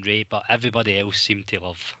didn't rate but everybody else seemed to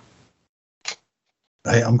love?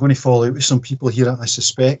 Right, I'm going to fall out with some people here, I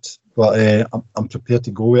suspect, but I'm prepared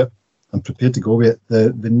to go with it.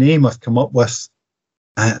 The name I've come up with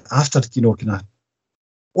after, kind of,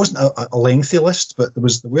 wasn't a lengthy list, but there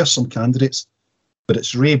were some candidates, but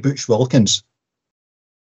it's Ray Butch Wilkins.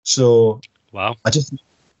 So wow, I just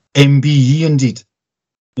MBE indeed,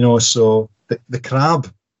 so the crab,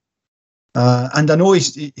 and I know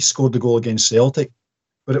he scored the goal against Celtic,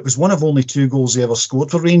 but it was one of only 2 goals he ever scored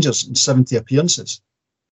for Rangers in 70 appearances.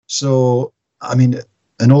 So I mean,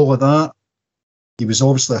 in all of that, he was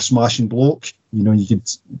obviously a smashing bloke. You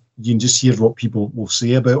can just hear what people will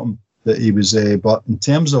say about him. That he was, but in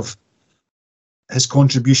terms of his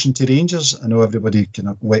contribution to Rangers, I know everybody kind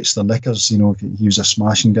of wets their knickers. He was a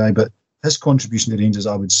smashing guy, but his contribution to Rangers,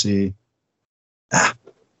 I would say,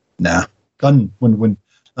 done. When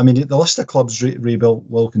I mean, the list of clubs Ray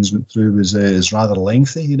Wilkins went through is rather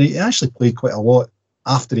lengthy. He actually played quite a lot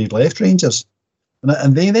after he'd left Rangers,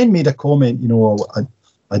 and they then made a comment.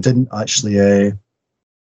 I didn't actually.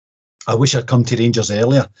 I wish I'd come to Rangers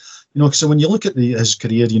earlier. So when you look at his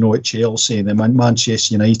career, at Chelsea, then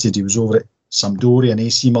Manchester United, he was over at Sampdoria and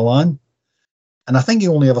AC Milan. And I think he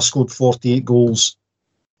only ever scored 48 goals.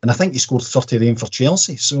 And I think he scored 30 of them for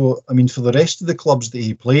Chelsea. So, I mean, for the rest of the clubs that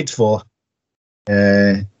he played for,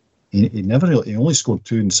 he only scored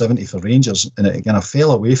 270 for Rangers. And it kind of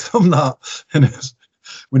fell away from that. And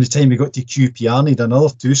when the time he got to QPR, he had another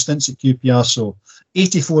 2 stints at QPR. So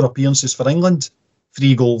 84 appearances for England,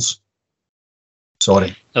 3 goals.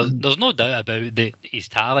 Sorry. There's no doubt about his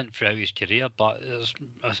talent throughout his career, but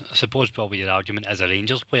I suppose probably your argument as a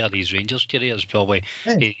Rangers player, his Rangers career is probably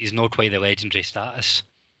he's not quite the legendary status.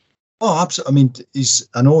 Oh, absolutely. I mean,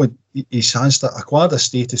 I know he has acquired a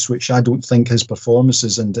status which I don't think his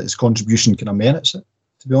performances and his contribution kind of merits it,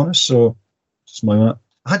 to be honest. So, just my it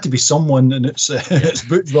had to be someone, and it's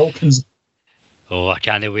Butch Wilkins. Oh, I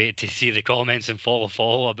can't wait to see the comments and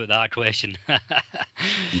follow about that question.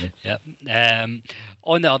 Yeah.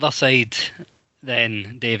 On the other side,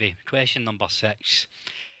 then, Davie, question number 6.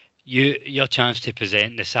 Your chance to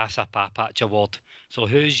present the Sasa Papatch Award. So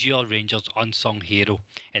who's your Rangers unsung hero?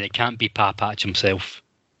 And it can't be Papatch himself.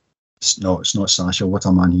 It's not Sasha. What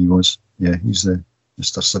a man he was. Yeah, he's the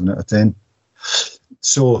Mr. 7 out of 10.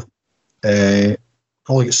 So,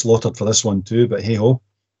 probably get slaughtered for this one too, but hey ho.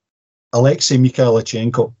 Alexei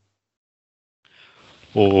Mikhailichenko.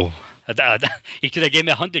 Oh, he could have given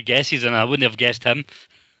me 100 guesses and I wouldn't have guessed him.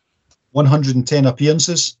 110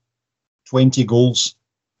 appearances, 20 goals.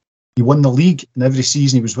 He won the league in every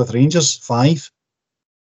season he was with Rangers, 5.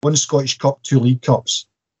 1 Scottish Cup, 2 League Cups.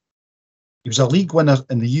 He was a league winner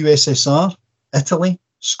in the USSR, Italy,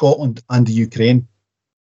 Scotland and the Ukraine.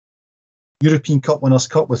 European Cup Winners'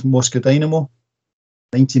 Cup with Moscow Dynamo,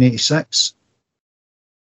 1986.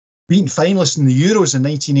 Beaten finalist in the Euros in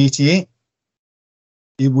 1988.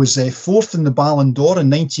 He was 4th in the Ballon d'Or in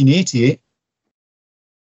 1988.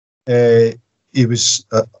 He was,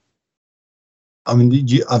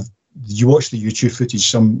 you watch the YouTube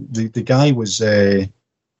footage. The guy was, he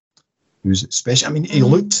was special. I mean, he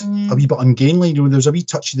looked a wee bit ungainly. You know, there was a wee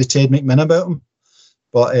touch of the Ted McMinn about him,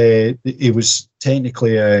 but he was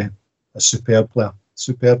technically a superb player,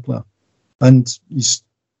 and his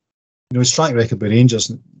track record by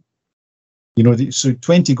Rangers. You know, so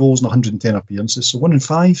 20 goals and 110 appearances, so 1 in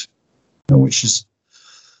 5, which is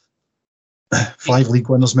 5 league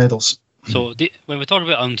winners' medals. So when we talk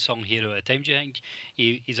about unsung hero at the time, do you think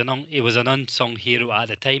he was an unsung hero at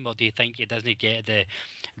the time, or do you think he doesn't get the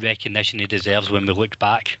recognition he deserves when we look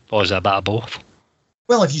back, or is it a bit of both?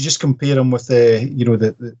 Well, if you just compare him with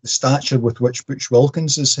the stature with which Butch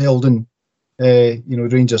Wilkins is held in,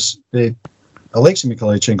 Rangers, Alexei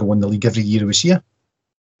Mikhailichenko won the league every year he was here,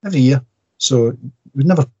 every year. So we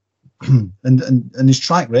never, and his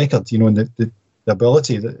track record, and the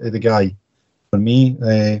ability of the guy, for me,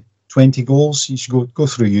 20 goals. You should go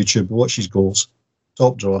through YouTube, watch his goals,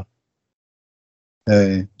 top drawer.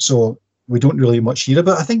 So we don't really much hear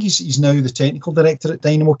about. I think he's now the technical director at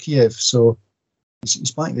Dynamo Kiev. So he's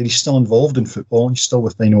back there. He's still involved in football. He's still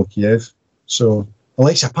with Dynamo Kiev. So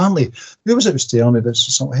Alexei, apparently, who was telling me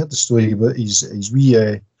this? I heard the story about his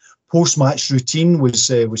wee post-match routine was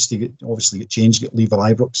to get changed, get Lever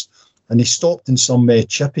Ibrox, and he stopped in some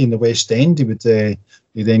chippy in the West End. He would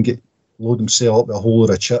then load himself up with a whole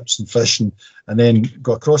lot of chips and fish, and then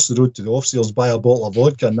go across the road to the off-sales, buy a bottle of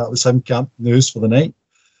vodka, and that was him camping the house for the night.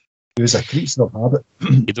 He was a creature of habit.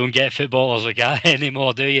 You don't get footballers like that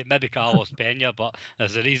anymore, do you? Maybe Carlos Pena, but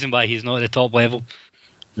there's a reason why he's not at the top level.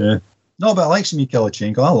 Yeah. No, but Alexei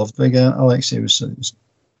Mikhailichenko, I loved big Alexei. He was a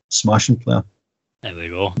smashing player. There we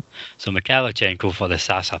go. So Mikhailichenko for the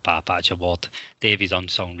Sasa Papatch Award, Davie's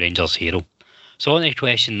unsung Rangers hero. So on to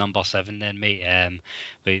question number 7 then, mate.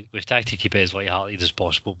 We've tried to keep it as light-hearted as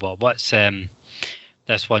possible, but what's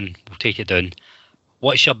this one? We'll take it down.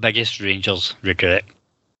 What's your biggest Rangers regret?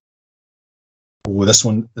 Oh, this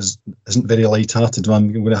one isn't very light-hearted.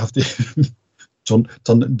 I'm going to have to turn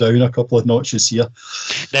it down a couple of notches here.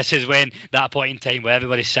 This is when that point in time where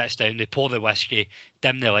everybody sits down, they pour the whiskey,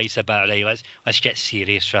 dim the lights a bit. Right, let's get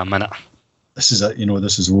serious for a minute. This is it.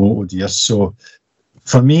 This is oh dear. So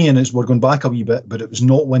for me, and we're going back a wee bit, but it was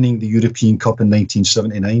not winning the European Cup in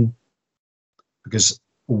 1979, because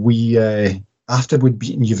we after we'd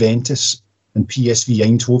beaten Juventus and PSV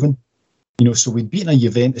Eindhoven, so we'd beaten a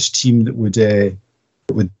Juventus team that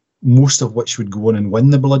would most of which would go on and win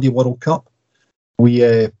the bloody World Cup. We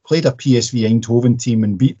played a PSV Eindhoven team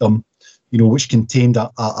and beat them, which contained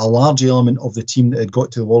a large element of the team that had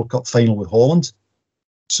got to the World Cup final with Holland.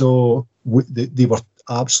 So they were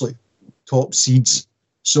absolute top seeds.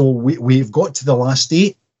 So we've got to the last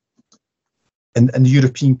 8 in the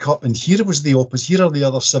European Cup, and here was the opposite. Here are the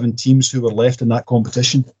other 7 teams who were left in that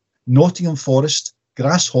competition: Nottingham Forest,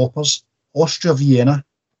 Grasshoppers, Austria Vienna,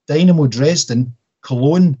 Dynamo Dresden,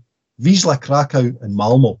 Cologne, Wisla Krakow, and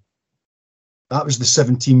Malmo. That was the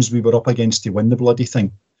 7 teams we were up against to win the bloody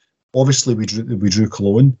thing. Obviously, we drew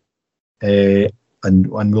Cologne, and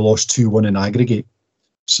we lost 2-1 in aggregate.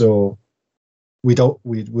 So we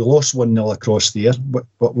lost 1-0 across there,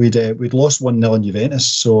 but we'd lost 1-0 in Juventus.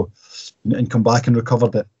 So and come back and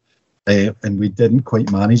recovered it, and we didn't quite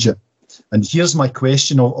manage it. And here's my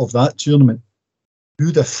question of that tournament: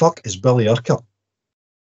 who the fuck is Billy Urquhart?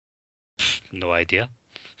 No idea.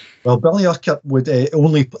 Well, Billy Urquhart would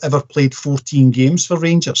only ever played 14 games for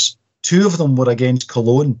Rangers. 2 of them were against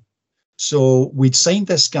Cologne. So we'd signed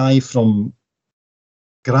this guy from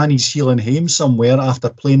Granny's Heel and Haim somewhere after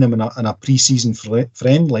playing him in a pre-season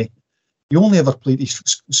friendly. He only ever played. He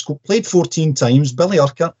played 14 times. Billy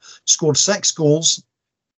Urquhart scored 6 goals,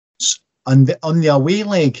 and on the away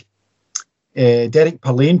leg, Derek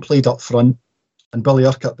Perlane played up front, and Billy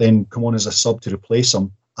Urquhart then come on as a sub to replace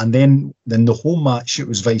him. And then the whole match, it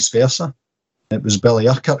was vice versa. It was Billy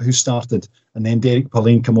Urquhart who started, and then Derek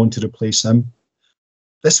Perlane come on to replace him.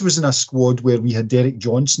 This was in a squad where we had Derek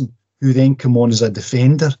Johnson, who then come on as a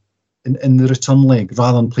defender in the return leg,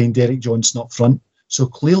 rather than playing Derek Johnson up front. So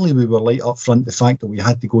clearly we were light up front. The fact that we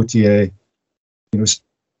had to go to,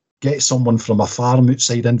 get someone from a farm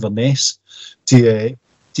outside Inverness to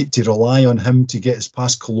rely on him to get us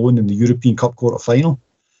past Cologne in the European Cup quarter-final.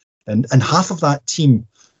 And half of that team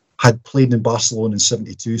had played in Barcelona in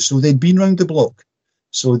 72, so they'd been round the block.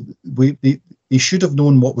 So they should have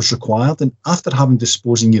known what was required. And after having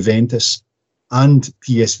disposing Juventus and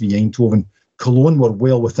PSV Eindhoven, Cologne were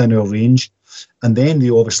well within our range. And then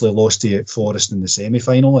they obviously lost to Forest in the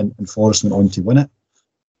semi-final, and Forest went on to win it.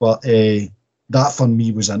 But that for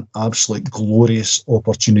me was an absolute glorious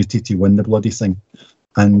opportunity to win the bloody thing.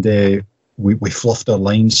 And we fluffed our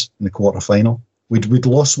lines in the quarter-final. We'd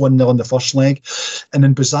lost 1-0 in the first leg. And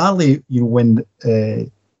then bizarrely, when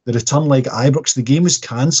the return leg at Ibrox, the game was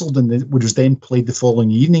cancelled and it was then played the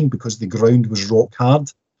following evening because the ground was rock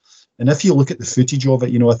hard. And if you look at the footage of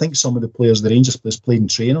it, I think some of the players, the Rangers players, played in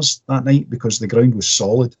trainers that night because the ground was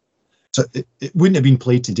solid. So it wouldn't have been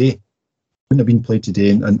played today.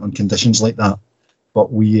 On conditions like that.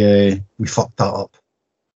 But we fucked that up.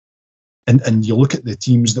 And you look at the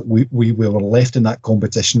teams that we were left in that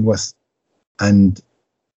competition with, and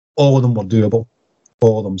all of them were doable.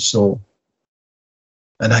 All of them. So,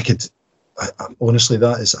 and I honestly,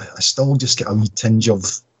 I still just get a wee tinge of,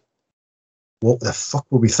 what the fuck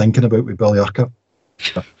were we thinking about with Billy Urquhart?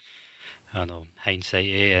 I know, hindsight,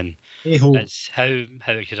 and Hey-ho. It's how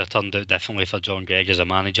it could have turned out differently for John Gregg as a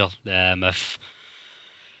manager. If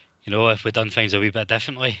we'd done things a wee bit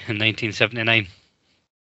differently in 1979.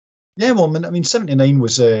 Yeah, well, 79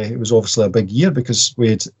 was obviously a big year because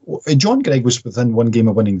John Gregg was within one game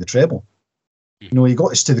of winning the treble. He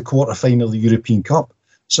got us to the quarter-final of the European Cup.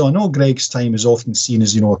 So I know Gregg's time is often seen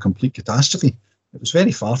as, a complete catastrophe. It was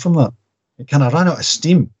very far from that. It kind of ran out of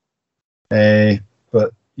steam.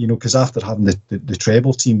 But, because after having the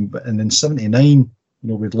treble team, and in 79,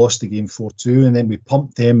 we'd lost the game 4-2, and then we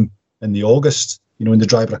pumped them in the August, in the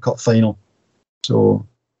Drybrough Cup final. So,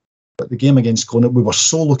 but the game against Cologne, we were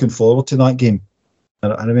so looking forward to that game.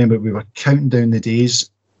 And I remember we were counting down the days,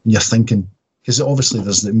 and you're thinking, because obviously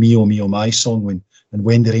there's the Mio Mio My song when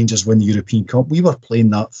the Rangers win the European Cup, we were playing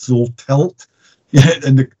that full tilt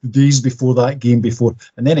in the days before that game before,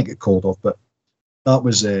 and then it got called off. But that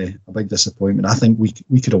was a big disappointment. I think we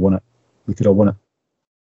could have won it. We could have won it.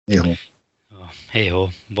 Hey-ho. Oh,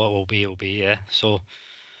 hey-ho. What will be, yeah. So,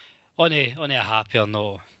 on a happier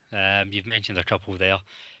note, you've mentioned a couple there.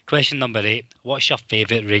 Question number 8. What's your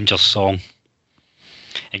favourite Rangers song?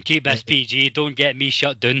 And keep this PG, don't get me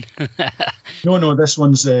shut down. No, this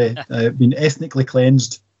one's been ethnically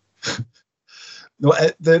cleansed. No,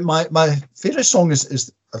 my favourite song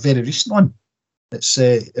is a very recent one. It's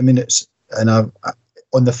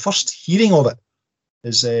on the first hearing of it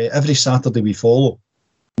is Every Saturday We Follow,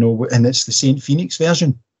 and it's the Saint Phoenix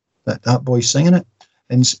version that boy's singing it.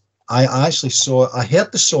 And I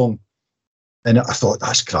heard the song, and I thought,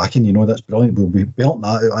 that's cracking, that's brilliant. We'll be belting that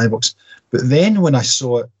out of iBooks. But then when I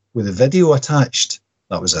saw it with a video attached,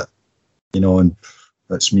 that was it. And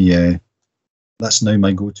that's me. That's now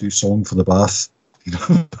my go-to song for the bath.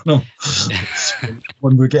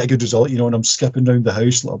 When we get a good result, and I'm skipping around the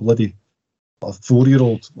house like a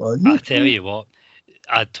 4-year-old. I tell you what,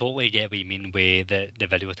 I totally get what you mean with the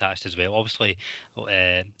video attached as well. Obviously,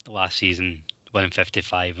 last season, winning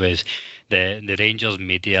 55 was the Rangers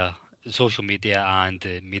media, social media and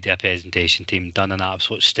the media presentation team done an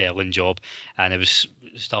absolute sterling job, and it was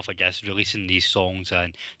stuff like this, releasing these songs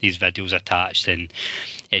and these videos attached, and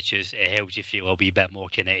it helps you feel a wee bit more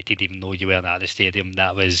connected even though you weren't at the stadium.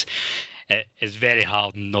 It's very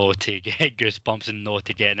hard not to get goosebumps and not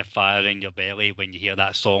to get in a fire in your belly when you hear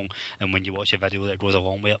that song and when you watch a video that goes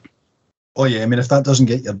along with it. Oh yeah, if that doesn't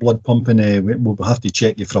get your blood pumping, we'll have to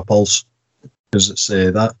check you for a pulse, because it's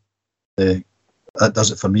that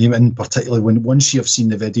does it for me. And particularly once you've seen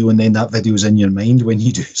the video and then that video's in your mind when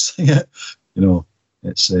you do sing it,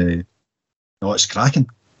 it's cracking.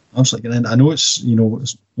 Absolutely. I know it's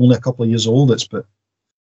it's only a couple of years old. But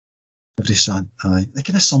Every Saturday, it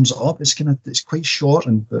kind of sums it up. It's quite short,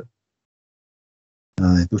 but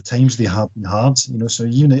those times they have been hard. So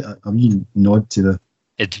even a wee nod to the.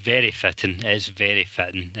 It's very fitting. It's very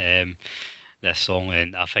fitting. This song,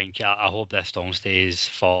 and I think I hope this song stays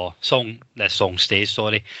for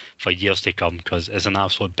years to come, because it's an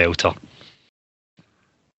absolute belter.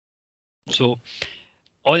 So,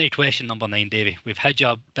 On to question number 9, Davie. We've had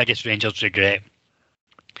your biggest Rangers regret.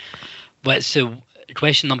 So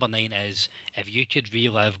question number 9 is, if you could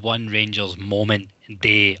relive one Rangers moment,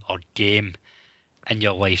 day or game in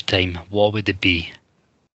your lifetime, what would it be?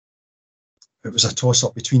 It was a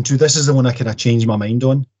toss-up between two. This is the one I kind of changed my mind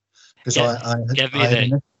on. Because give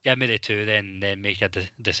me the two, then make a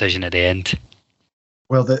decision at the end.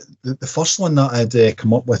 Well, the first one that I'd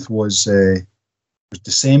come up with was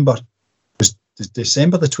December. It was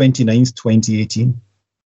December the 29th, 2018.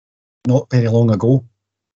 Not very long ago,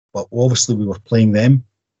 but obviously we were playing them,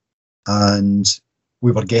 and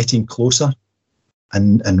we were getting closer.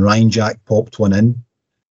 And Ryan Jack popped one in,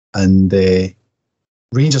 and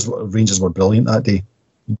Rangers were brilliant that day.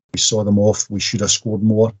 We saw them off. We should have scored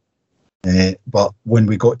more, but when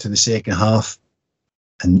we got to the second half,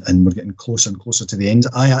 and we're getting closer and closer to the end,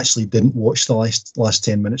 I actually didn't watch the last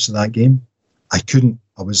 10 minutes of that game. I couldn't.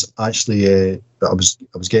 I was actually I was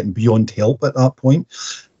getting beyond help at that point,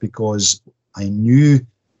 because I knew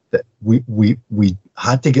that we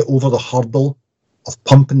had to get over the hurdle of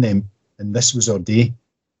pumping them, and this was our day.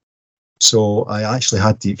 So I actually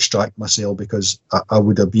had to extract myself, because I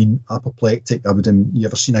would have been apoplectic. You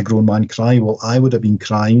ever seen a grown man cry? Well, I would have been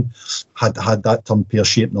crying had that turned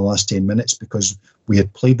pear-shaped in the last 10 minutes, because we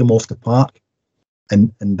had played them off the park.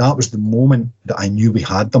 And that was the moment that I knew we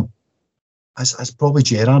had them. As probably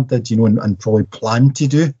Gerrard did, and probably planned to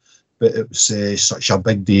do. But it was such a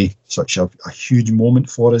big day, such a huge moment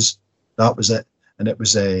for us. That was it. And it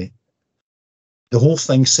was the whole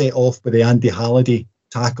thing set off by the Andy Halliday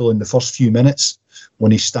tackle in the first few minutes,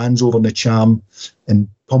 when he stands over Ntcham and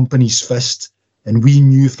pumping his fist, and we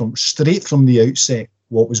knew straight from the outset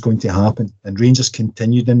what was going to happen, and Rangers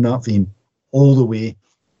continued in that vein all the way,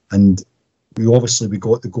 and we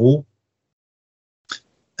got the goal,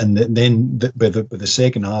 and then by the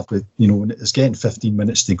second half, when it's getting 15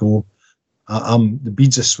 minutes to go, the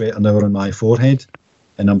beads of sweat are now on my forehead,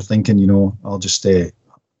 and I'm thinking, I'll just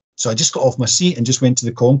so I just got off my seat and just went to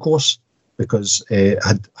the concourse, because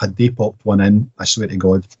had they popped one in, I swear to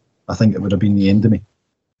God, I think it would have been the end of me.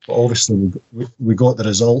 But obviously we got the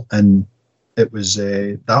result, and it was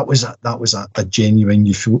that was a genuine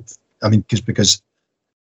euphoria. I mean, because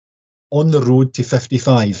on the road to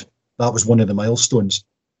 55, that was one of the milestones.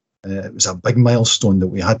 It was a big milestone that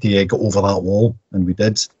we had to get over that wall, and we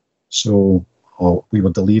did. So we were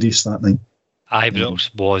delirious that night.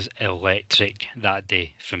 Ibrox was electric that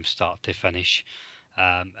day from start to finish.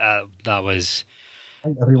 That was. I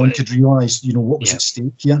think everyone could realise, what was at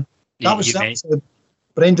stake here. That was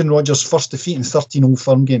Brendan Rodgers' first defeat in 13 Old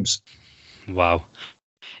Firm games. Wow.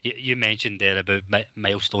 You mentioned there about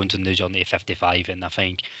milestones in the journey to 55, and I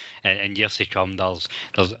think in years to come,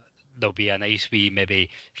 there'll be a nice wee maybe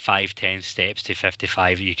 5-10 steps to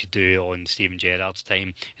 55 that you could do on Steven Gerrard's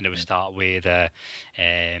time, and it would start with the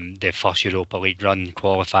first Europa League run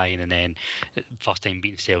qualifying, and then first time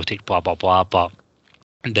beating Celtic, blah blah blah. But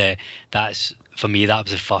that's for me, that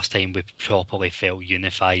was the first time we properly felt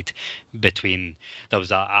unified. There was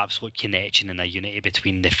that absolute connection and a unity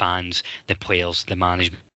between the fans, the players, the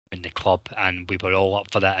management, the club, and we were all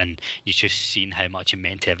up for that. And you just seen how much it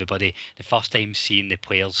meant to everybody. The first time seeing the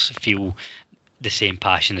players feel the same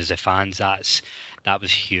passion as the fans, that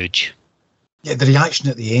was huge. Yeah, the reaction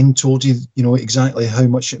at the end told you, exactly how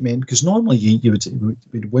much it meant. Because normally you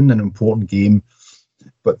would win an important game,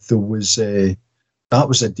 but there was that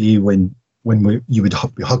was a day when you would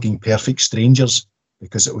be hugging perfect strangers,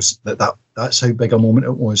 because it was that's how big a moment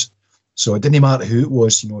it was. So it didn't matter who it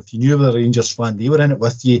was. If you knew they were a Rangers fan, they were in it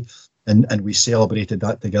with you, and we celebrated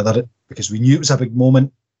that together, because we knew it was a big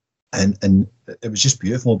moment, and it was just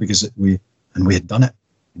beautiful, because we had done it.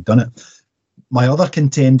 We'd done it. My other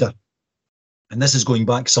contender, and this is going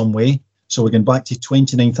back some way, so we're going back to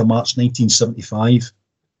 29th of March 1975,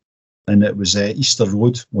 and it was Easter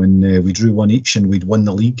Road, when we drew 1 each and we'd won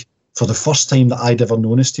the league for the first time that I'd ever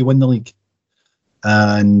known us to win the league.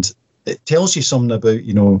 And it tells you something about,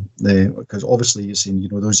 because obviously you're saying,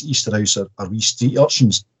 those Easter House are wee street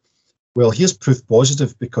urchins. Well, here's proof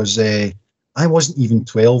positive, because I wasn't even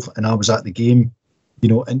 12 and I was at the game,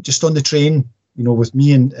 and just on the train, with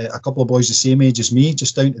me and a couple of boys the same age as me,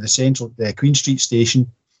 just down to the central Queen Street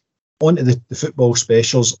station, onto the football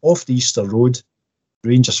specials, off the Easter Road.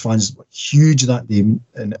 Rangers fans were huge that day,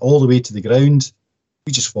 and all the way to the ground.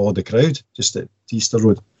 We just followed the crowd, just at Easter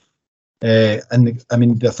Road. And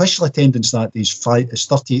the official attendance that day is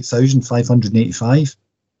 38,585.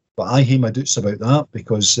 But I hate my doubts about that,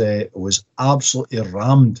 because it was absolutely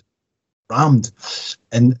rammed. And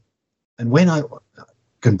when I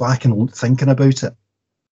gone back and thinking about it,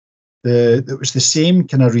 it was the same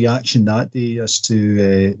kind of reaction that day as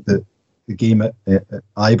to the game at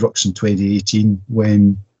Ibrox in 2018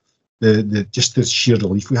 when just the sheer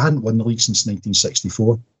relief. We hadn't won the league since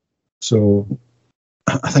 1964. So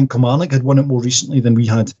I think Kilmarnock had won it more recently than we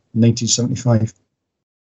had in 1975.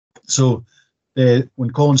 So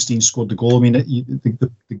when Colin Stein scored the goal, I mean,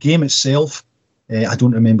 the game itself, I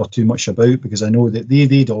don't remember too much about because I know that they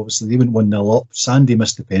went 1-0 up. Sandy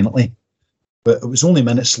missed the penalty. But it was only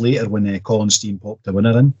minutes later when Colin Stein popped the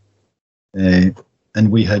winner in.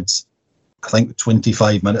 And we had, I think,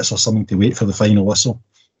 25 minutes or something to wait for the final whistle.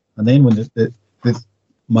 And then when the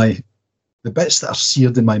bits that are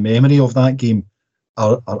seared in my memory of that game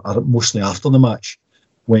are mostly after the match.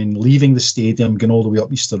 When leaving the stadium, going all the way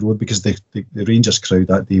up Easter Road, because the Rangers crowd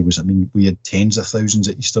that day was, I mean, we had tens of thousands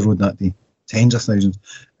at Easter Road that day. Tens of thousands.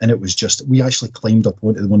 And it was just, we actually climbed up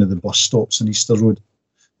onto one of the bus stops on Easter Road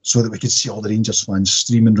so that we could see all the Rangers fans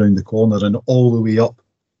streaming round the corner and all the way up.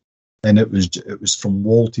 And it was from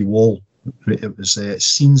wall to wall. It was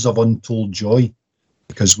scenes of untold joy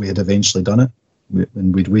because we had eventually done it.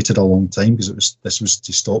 And we'd waited a long time because this was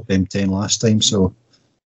to stop them 10 last time. So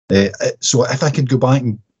if I could go back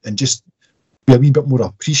and just be a wee bit more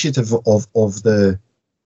appreciative of the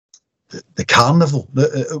carnival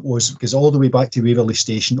that it was, because all the way back to Waverley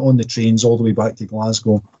Station, on the trains, all the way back to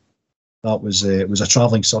Glasgow, that was it was a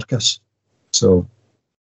travelling circus. So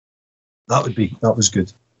that was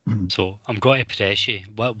good. So I'm going to press you.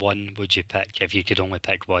 What one would you pick if you could only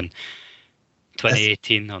pick one?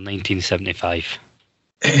 2018 or 1975?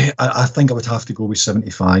 I think I would have to go with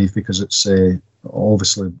 75 because it's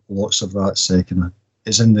obviously lots of that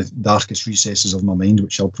it's in the darkest recesses of my mind,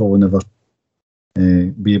 which I'll probably never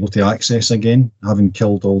be able to access again, having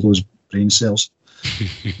killed all those brain cells.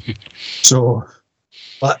 So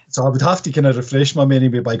I would have to kind of refresh my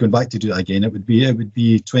memory by going back to do it again. It would be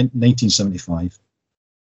 1975.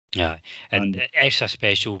 Yeah, and extra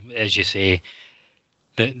special, as you say,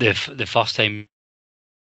 the first time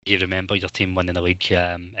you remember your team winning the league,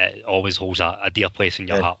 it always holds a dear place in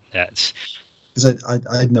your heart. Because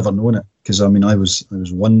I'd never known it. Because I mean, I was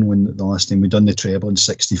one when the last time we'd done the treble in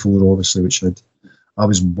 '64, obviously, which I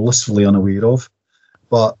was blissfully unaware of.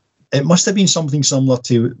 But it must have been something similar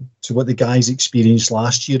to what the guys experienced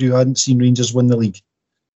last year who hadn't seen Rangers win the league.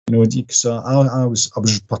 You know, so I was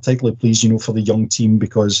particularly pleased, you know, for the young team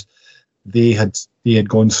because they had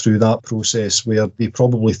gone through that process where they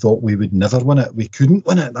probably thought we would never win it. We couldn't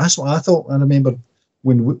win it. That's what I thought. I remember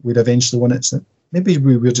when we'd eventually win it. So maybe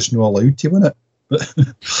we were just not allowed to win it, but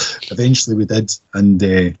eventually we did. And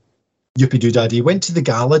Yuppie Doo Daddy went to the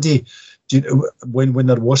gala day. You know, when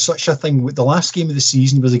there was such a thing. The last game of the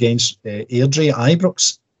season was against Airdrie at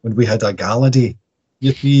Ibrox when we had a gala day.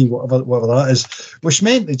 Yippee, whatever that is, which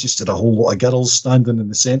meant they just had a whole lot of girls standing in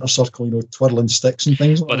the centre circle, you know, twirling sticks and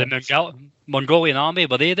things. But the Mongolian army,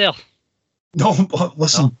 were they there? No, but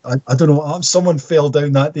listen, no. I don't know what happened. Someone fell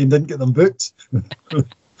down that day and didn't get them booked.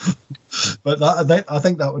 But I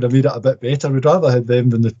think that would have made it a bit better. We'd rather have them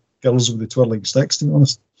than the girls with the twirling sticks, to be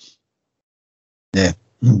honest. Yeah.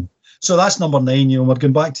 So that's number 9. You know, we're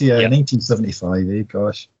going back to 1975.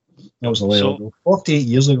 Gosh, that was a while ago. 48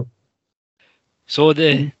 years ago. So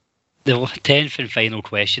the 10th and final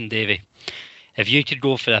question, Davie. If you could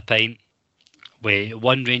go for a pint with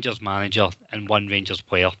one Rangers manager and one Rangers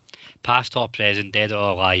player, past or present, dead or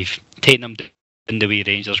alive, taking them in the wee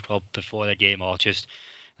Rangers club before a game or just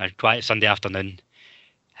a quiet Sunday afternoon,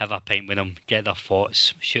 have a pint with them, get their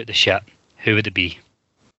thoughts, shoot the shit, who would it be?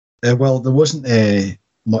 Well, there wasn't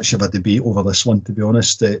much of a debate over this one, to be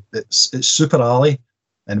honest. It's Super Ali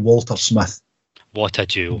and Walter Smith. What a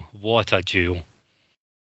duel. What a duel.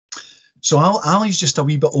 So Ali's just a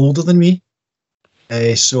wee bit older than me.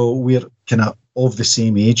 So we're kind of the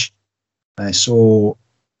same age. So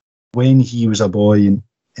when he was a boy, and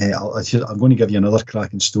I'm going to give you another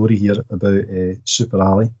cracking story here about Super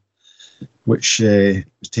Ali, which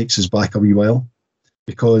takes us back a wee while.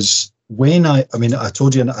 Because when I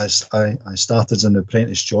told you I started as an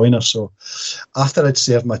apprentice joiner. So after I'd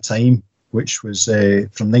served my time, which was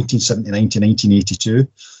from 1979 to 1982,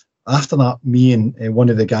 after that, me and one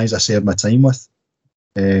of the guys I served my time with,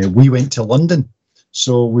 we went to London.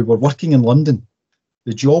 So we were working in London.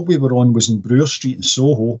 The job we were on was in Brewer Street in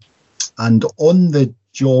Soho. And on the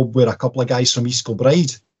job were a couple of guys from East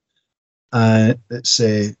Kilbride. It's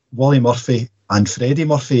Willie Murphy and Freddie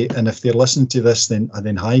Murphy. And if they're listening to this, then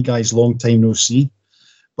hi guys, long time no see.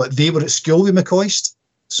 But they were at school with McCoist.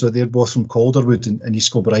 So they're both from Calderwood and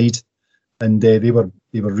East Kilbride. And they were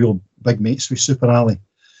real big mates with Super Ali.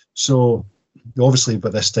 So obviously by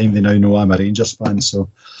this time they now know I'm a Rangers fan. So,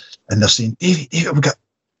 and they're saying, Davie,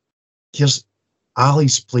 here's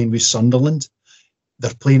Ali's playing with Sunderland.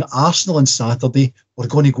 They're playing Arsenal on Saturday. We're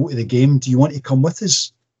going to go to the game. Do you want to come with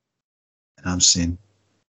us? And I'm saying,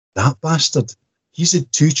 that bastard, he's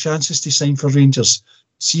had 2 chances to sign for Rangers.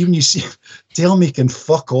 See, when you see, tell me he can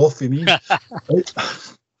fuck off, I mean. Right?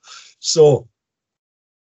 So,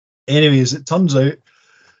 anyways, it turns out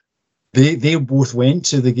they both went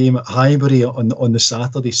to the game at Highbury on the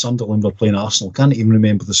Saturday. Sunderland were playing Arsenal. Can't even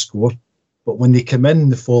remember the score. But when they came in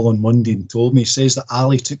the following Monday and told me, he says that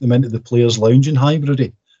Ali took them into the players' lounge in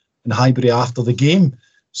Highbury after the game.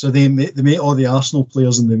 So they met all the Arsenal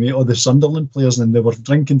players and they met all the Sunderland players and they were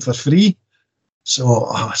drinking for free. So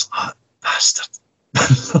I was like, bastard.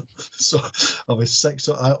 So I was sick.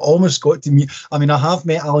 So I almost got to meet. I mean, I have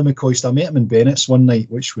met Ali McCoist. I met him in Bennett's one night,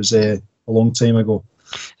 which was a long time ago.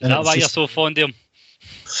 Is that why you're so fond of him?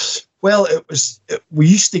 Well, we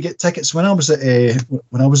used to get tickets when I was at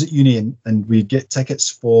uni, and we'd get tickets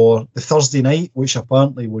for the Thursday night, which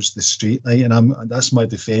apparently was the straight night, and that's my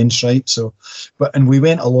defence, right? So, and we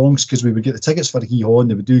went along because we would get the tickets for Hee Haw, and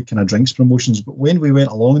they would do kind of drinks promotions. But when we went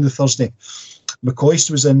along on the Thursday, McCoist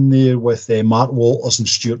was in there with Mark Walters and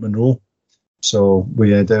Stuart Monroe, so we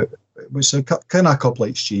had it was a kind of a couple of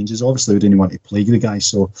exchanges. Obviously, we didn't want to plague the guy,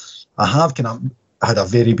 so I had a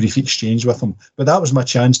very brief exchange with him, but that was my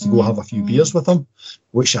chance to go have a few beers with him,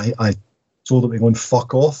 which I told him to go and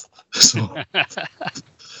fuck off. So,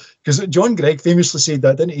 because John Gregg famously said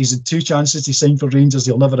that, didn't he? He's had 2 chances to sign for Rangers,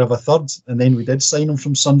 he'll never have a third, and then we did sign him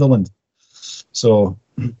from Sunderland. So,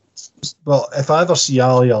 well, if I ever see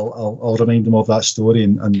Ali, I'll remind him of that story.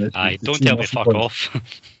 Don't tell me fuck off.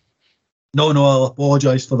 No, I'll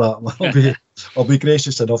apologise for that. I'll be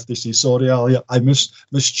gracious enough to say, sorry, Ali, I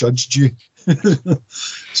misjudged you.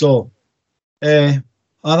 So,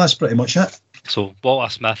 that's pretty much it. So,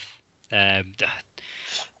 Walter Smith, I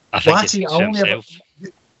think Watty,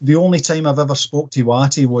 the only time I've ever spoke to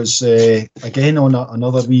Watty was, again, on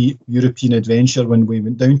another wee European adventure when we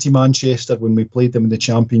went down to Manchester when we played them in the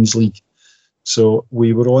Champions League. So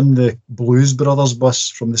we were on the Blues Brothers bus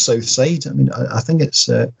from the south side. I mean, I think it's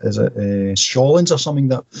Shawlands or something.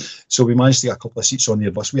 That so we managed to get a couple of seats on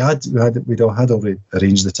their bus. We'd already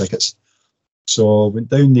arranged the tickets. So went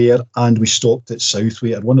down there and we stopped at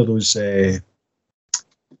Southway at one of those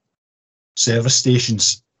service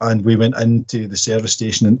stations. And we went into the service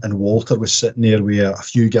station and Walter was sitting there with a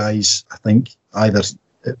few guys. I think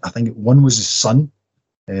one was his son,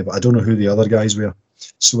 but I don't know who the other guys were.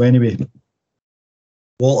 So anyway,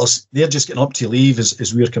 Walter's, they're just getting up to leave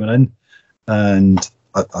as we're coming in, and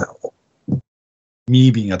me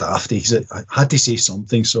being a dafty, I had to say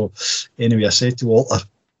something. So anyway, I said to Walter,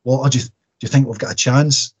 do you think we've got a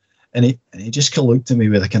chance? And he just kind of looked at me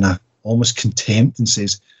with a kind of almost contempt and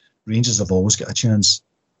says, Rangers have always got a chance.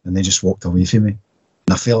 And they just walked away from me.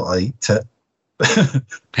 And I felt like tit.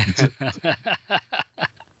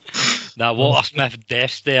 That Walter Smith death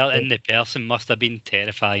stare in the person must have been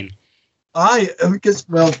terrifying. Because,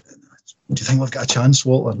 well, do you think we've got a chance,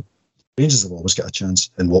 Walter? Rangers have always got a chance,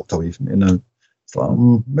 and walked away from me. And I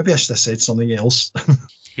thought, maybe I should have said something else.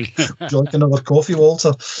 Would you like another coffee,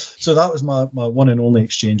 Walter? So that was my one and only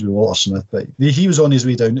exchange with Walter Smith. But he was on his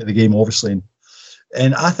way down to the game, obviously.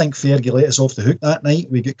 And I think Fergie let us off the hook that night.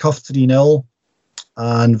 We got cuffed 3-0,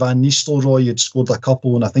 and Van Nistelrooy had scored a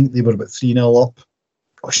couple, and I think they were about 3-0 up.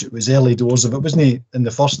 Gosh, it was early doors. If it wasn't in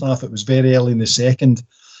the first half, it was very early in the second.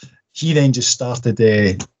 He then just started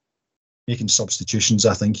making substitutions.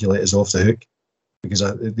 I think he let us off the hook because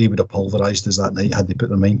they would have pulverised us that night had they put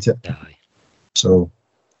their mind to it. Aye. So,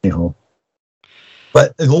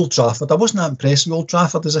 But at Old Trafford, I wasn't that impressed with Old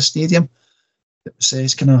Trafford as a stadium. It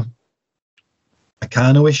says kind of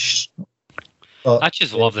Meccano-ish. I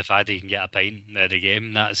just love the fact that you can get a pint at the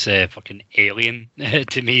game. That's fucking alien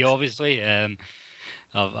to me, obviously.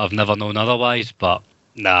 I've never known otherwise, but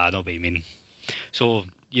nah, I know what you mean. So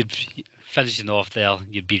you'd finishing off there,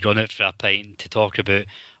 you'd be going out for a pint to talk about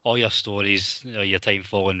all your stories, your time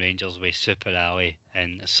following Rangers with Super Ali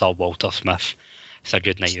and Sir Walter Smith. It's a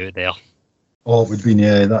good night out there. Oh, it would be,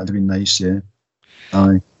 yeah, that'd have been nice, yeah.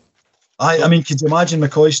 Aye. I mean, could you imagine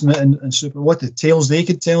McCoy and Super, what the tales they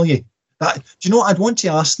could tell you? Do you know what? I'd want to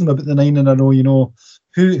ask them about the 9 in a row,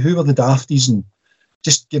 who were the dafties, and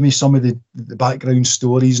just give me some of the background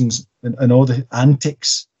stories and all the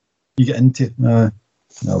antics you get into.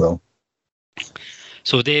 Well.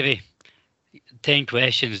 So, Davie, 10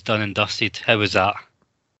 questions done and dusted. How was that?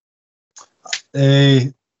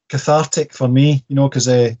 Cathartic for me, because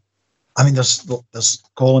there's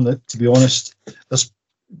Colin. To be honest,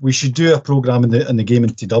 we should do a programme in the game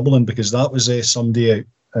into Dublin, because that was some day out.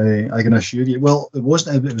 I can assure you. Well, it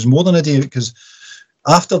wasn't. It was more than a day out, because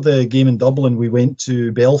after the game in Dublin, we went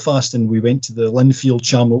to Belfast and we went to the Linfield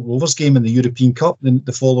Shamrock Rovers game in the European Cup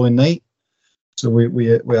the following night. So we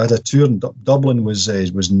had a tour, and Dublin was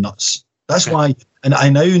nuts. That's why, and I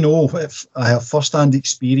now know, if I have first-hand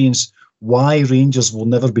experience, why Rangers will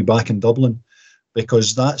never be back in Dublin,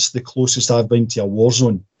 because that's the closest I've been to a war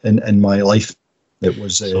zone in my life. It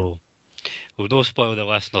was. So we'll not spoil the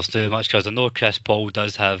listeners too much, because I know Chris Paul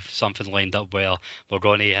does have something lined up where we're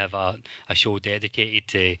going to have a show dedicated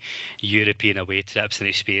to European away trips and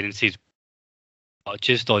experiences.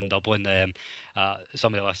 Just on Dublin,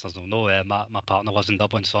 some of the listeners don't know, my partner lives in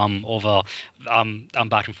Dublin, so I'm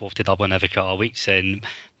back and forth to Dublin every couple of weeks, and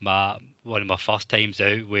one of my first times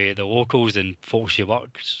out with the locals and folks she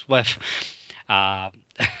works with, I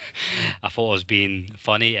thought I was being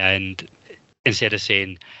funny, and instead of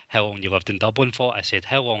saying how long you lived in Dublin for, I said,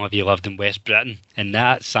 how long have you lived in West Britain? And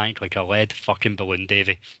that sank like a lead fucking balloon,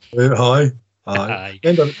 Davie. Aye.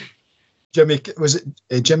 Remember, Jimmy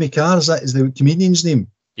Carr, is the comedian's name?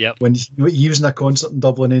 Yep. When he was in a concert in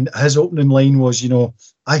Dublin, and his opening line was,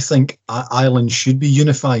 I think Ireland should be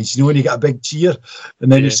unified. When he got a big cheer,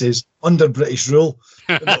 and then he says, under British rule.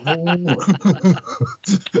 And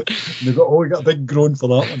we got a big groan for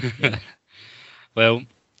that one. Well,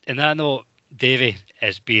 in that note, Davie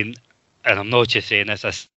has been, and I'm not just saying this,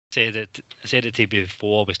 I said it to you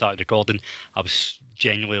before we started recording, I was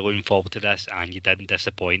genuinely looking forward to this, and you didn't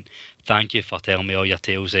disappoint. Thank you for telling me all your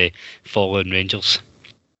tales of following Rangers.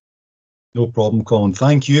 No problem, Colin.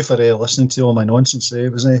 Thank you for listening to all my nonsense.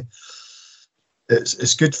 It was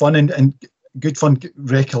it's good fun and good fun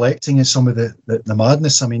recollecting some of the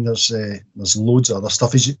madness. I mean, there's loads of other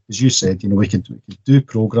stuff, as you said. We could do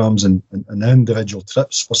programmes and individual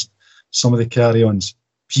trips for some of the carry-ons.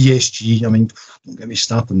 PSG, I mean, don't get me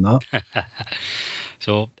started on that.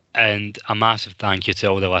 So, and a massive thank you to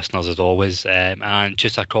all the listeners as always, and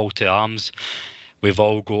just a call to arms. We've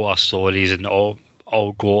all got our stories and all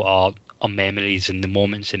got our memories and the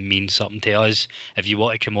moments that mean something to us. If you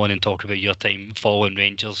want to come on and talk about your time following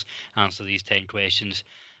Rangers, answer these 10 questions,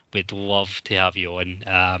 we'd love to have you on.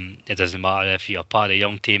 It doesn't matter if you're part of a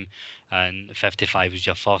young team and 55 was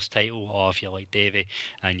your first title, or if you're like Davie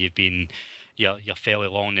and you're fairly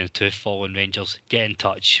long in the tooth following Rangers, get in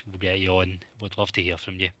touch, we'll get you on. We'd love to hear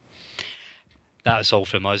from you. That's all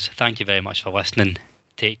from us. Thank you very much for listening.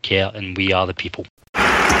 Take care, and we are the people.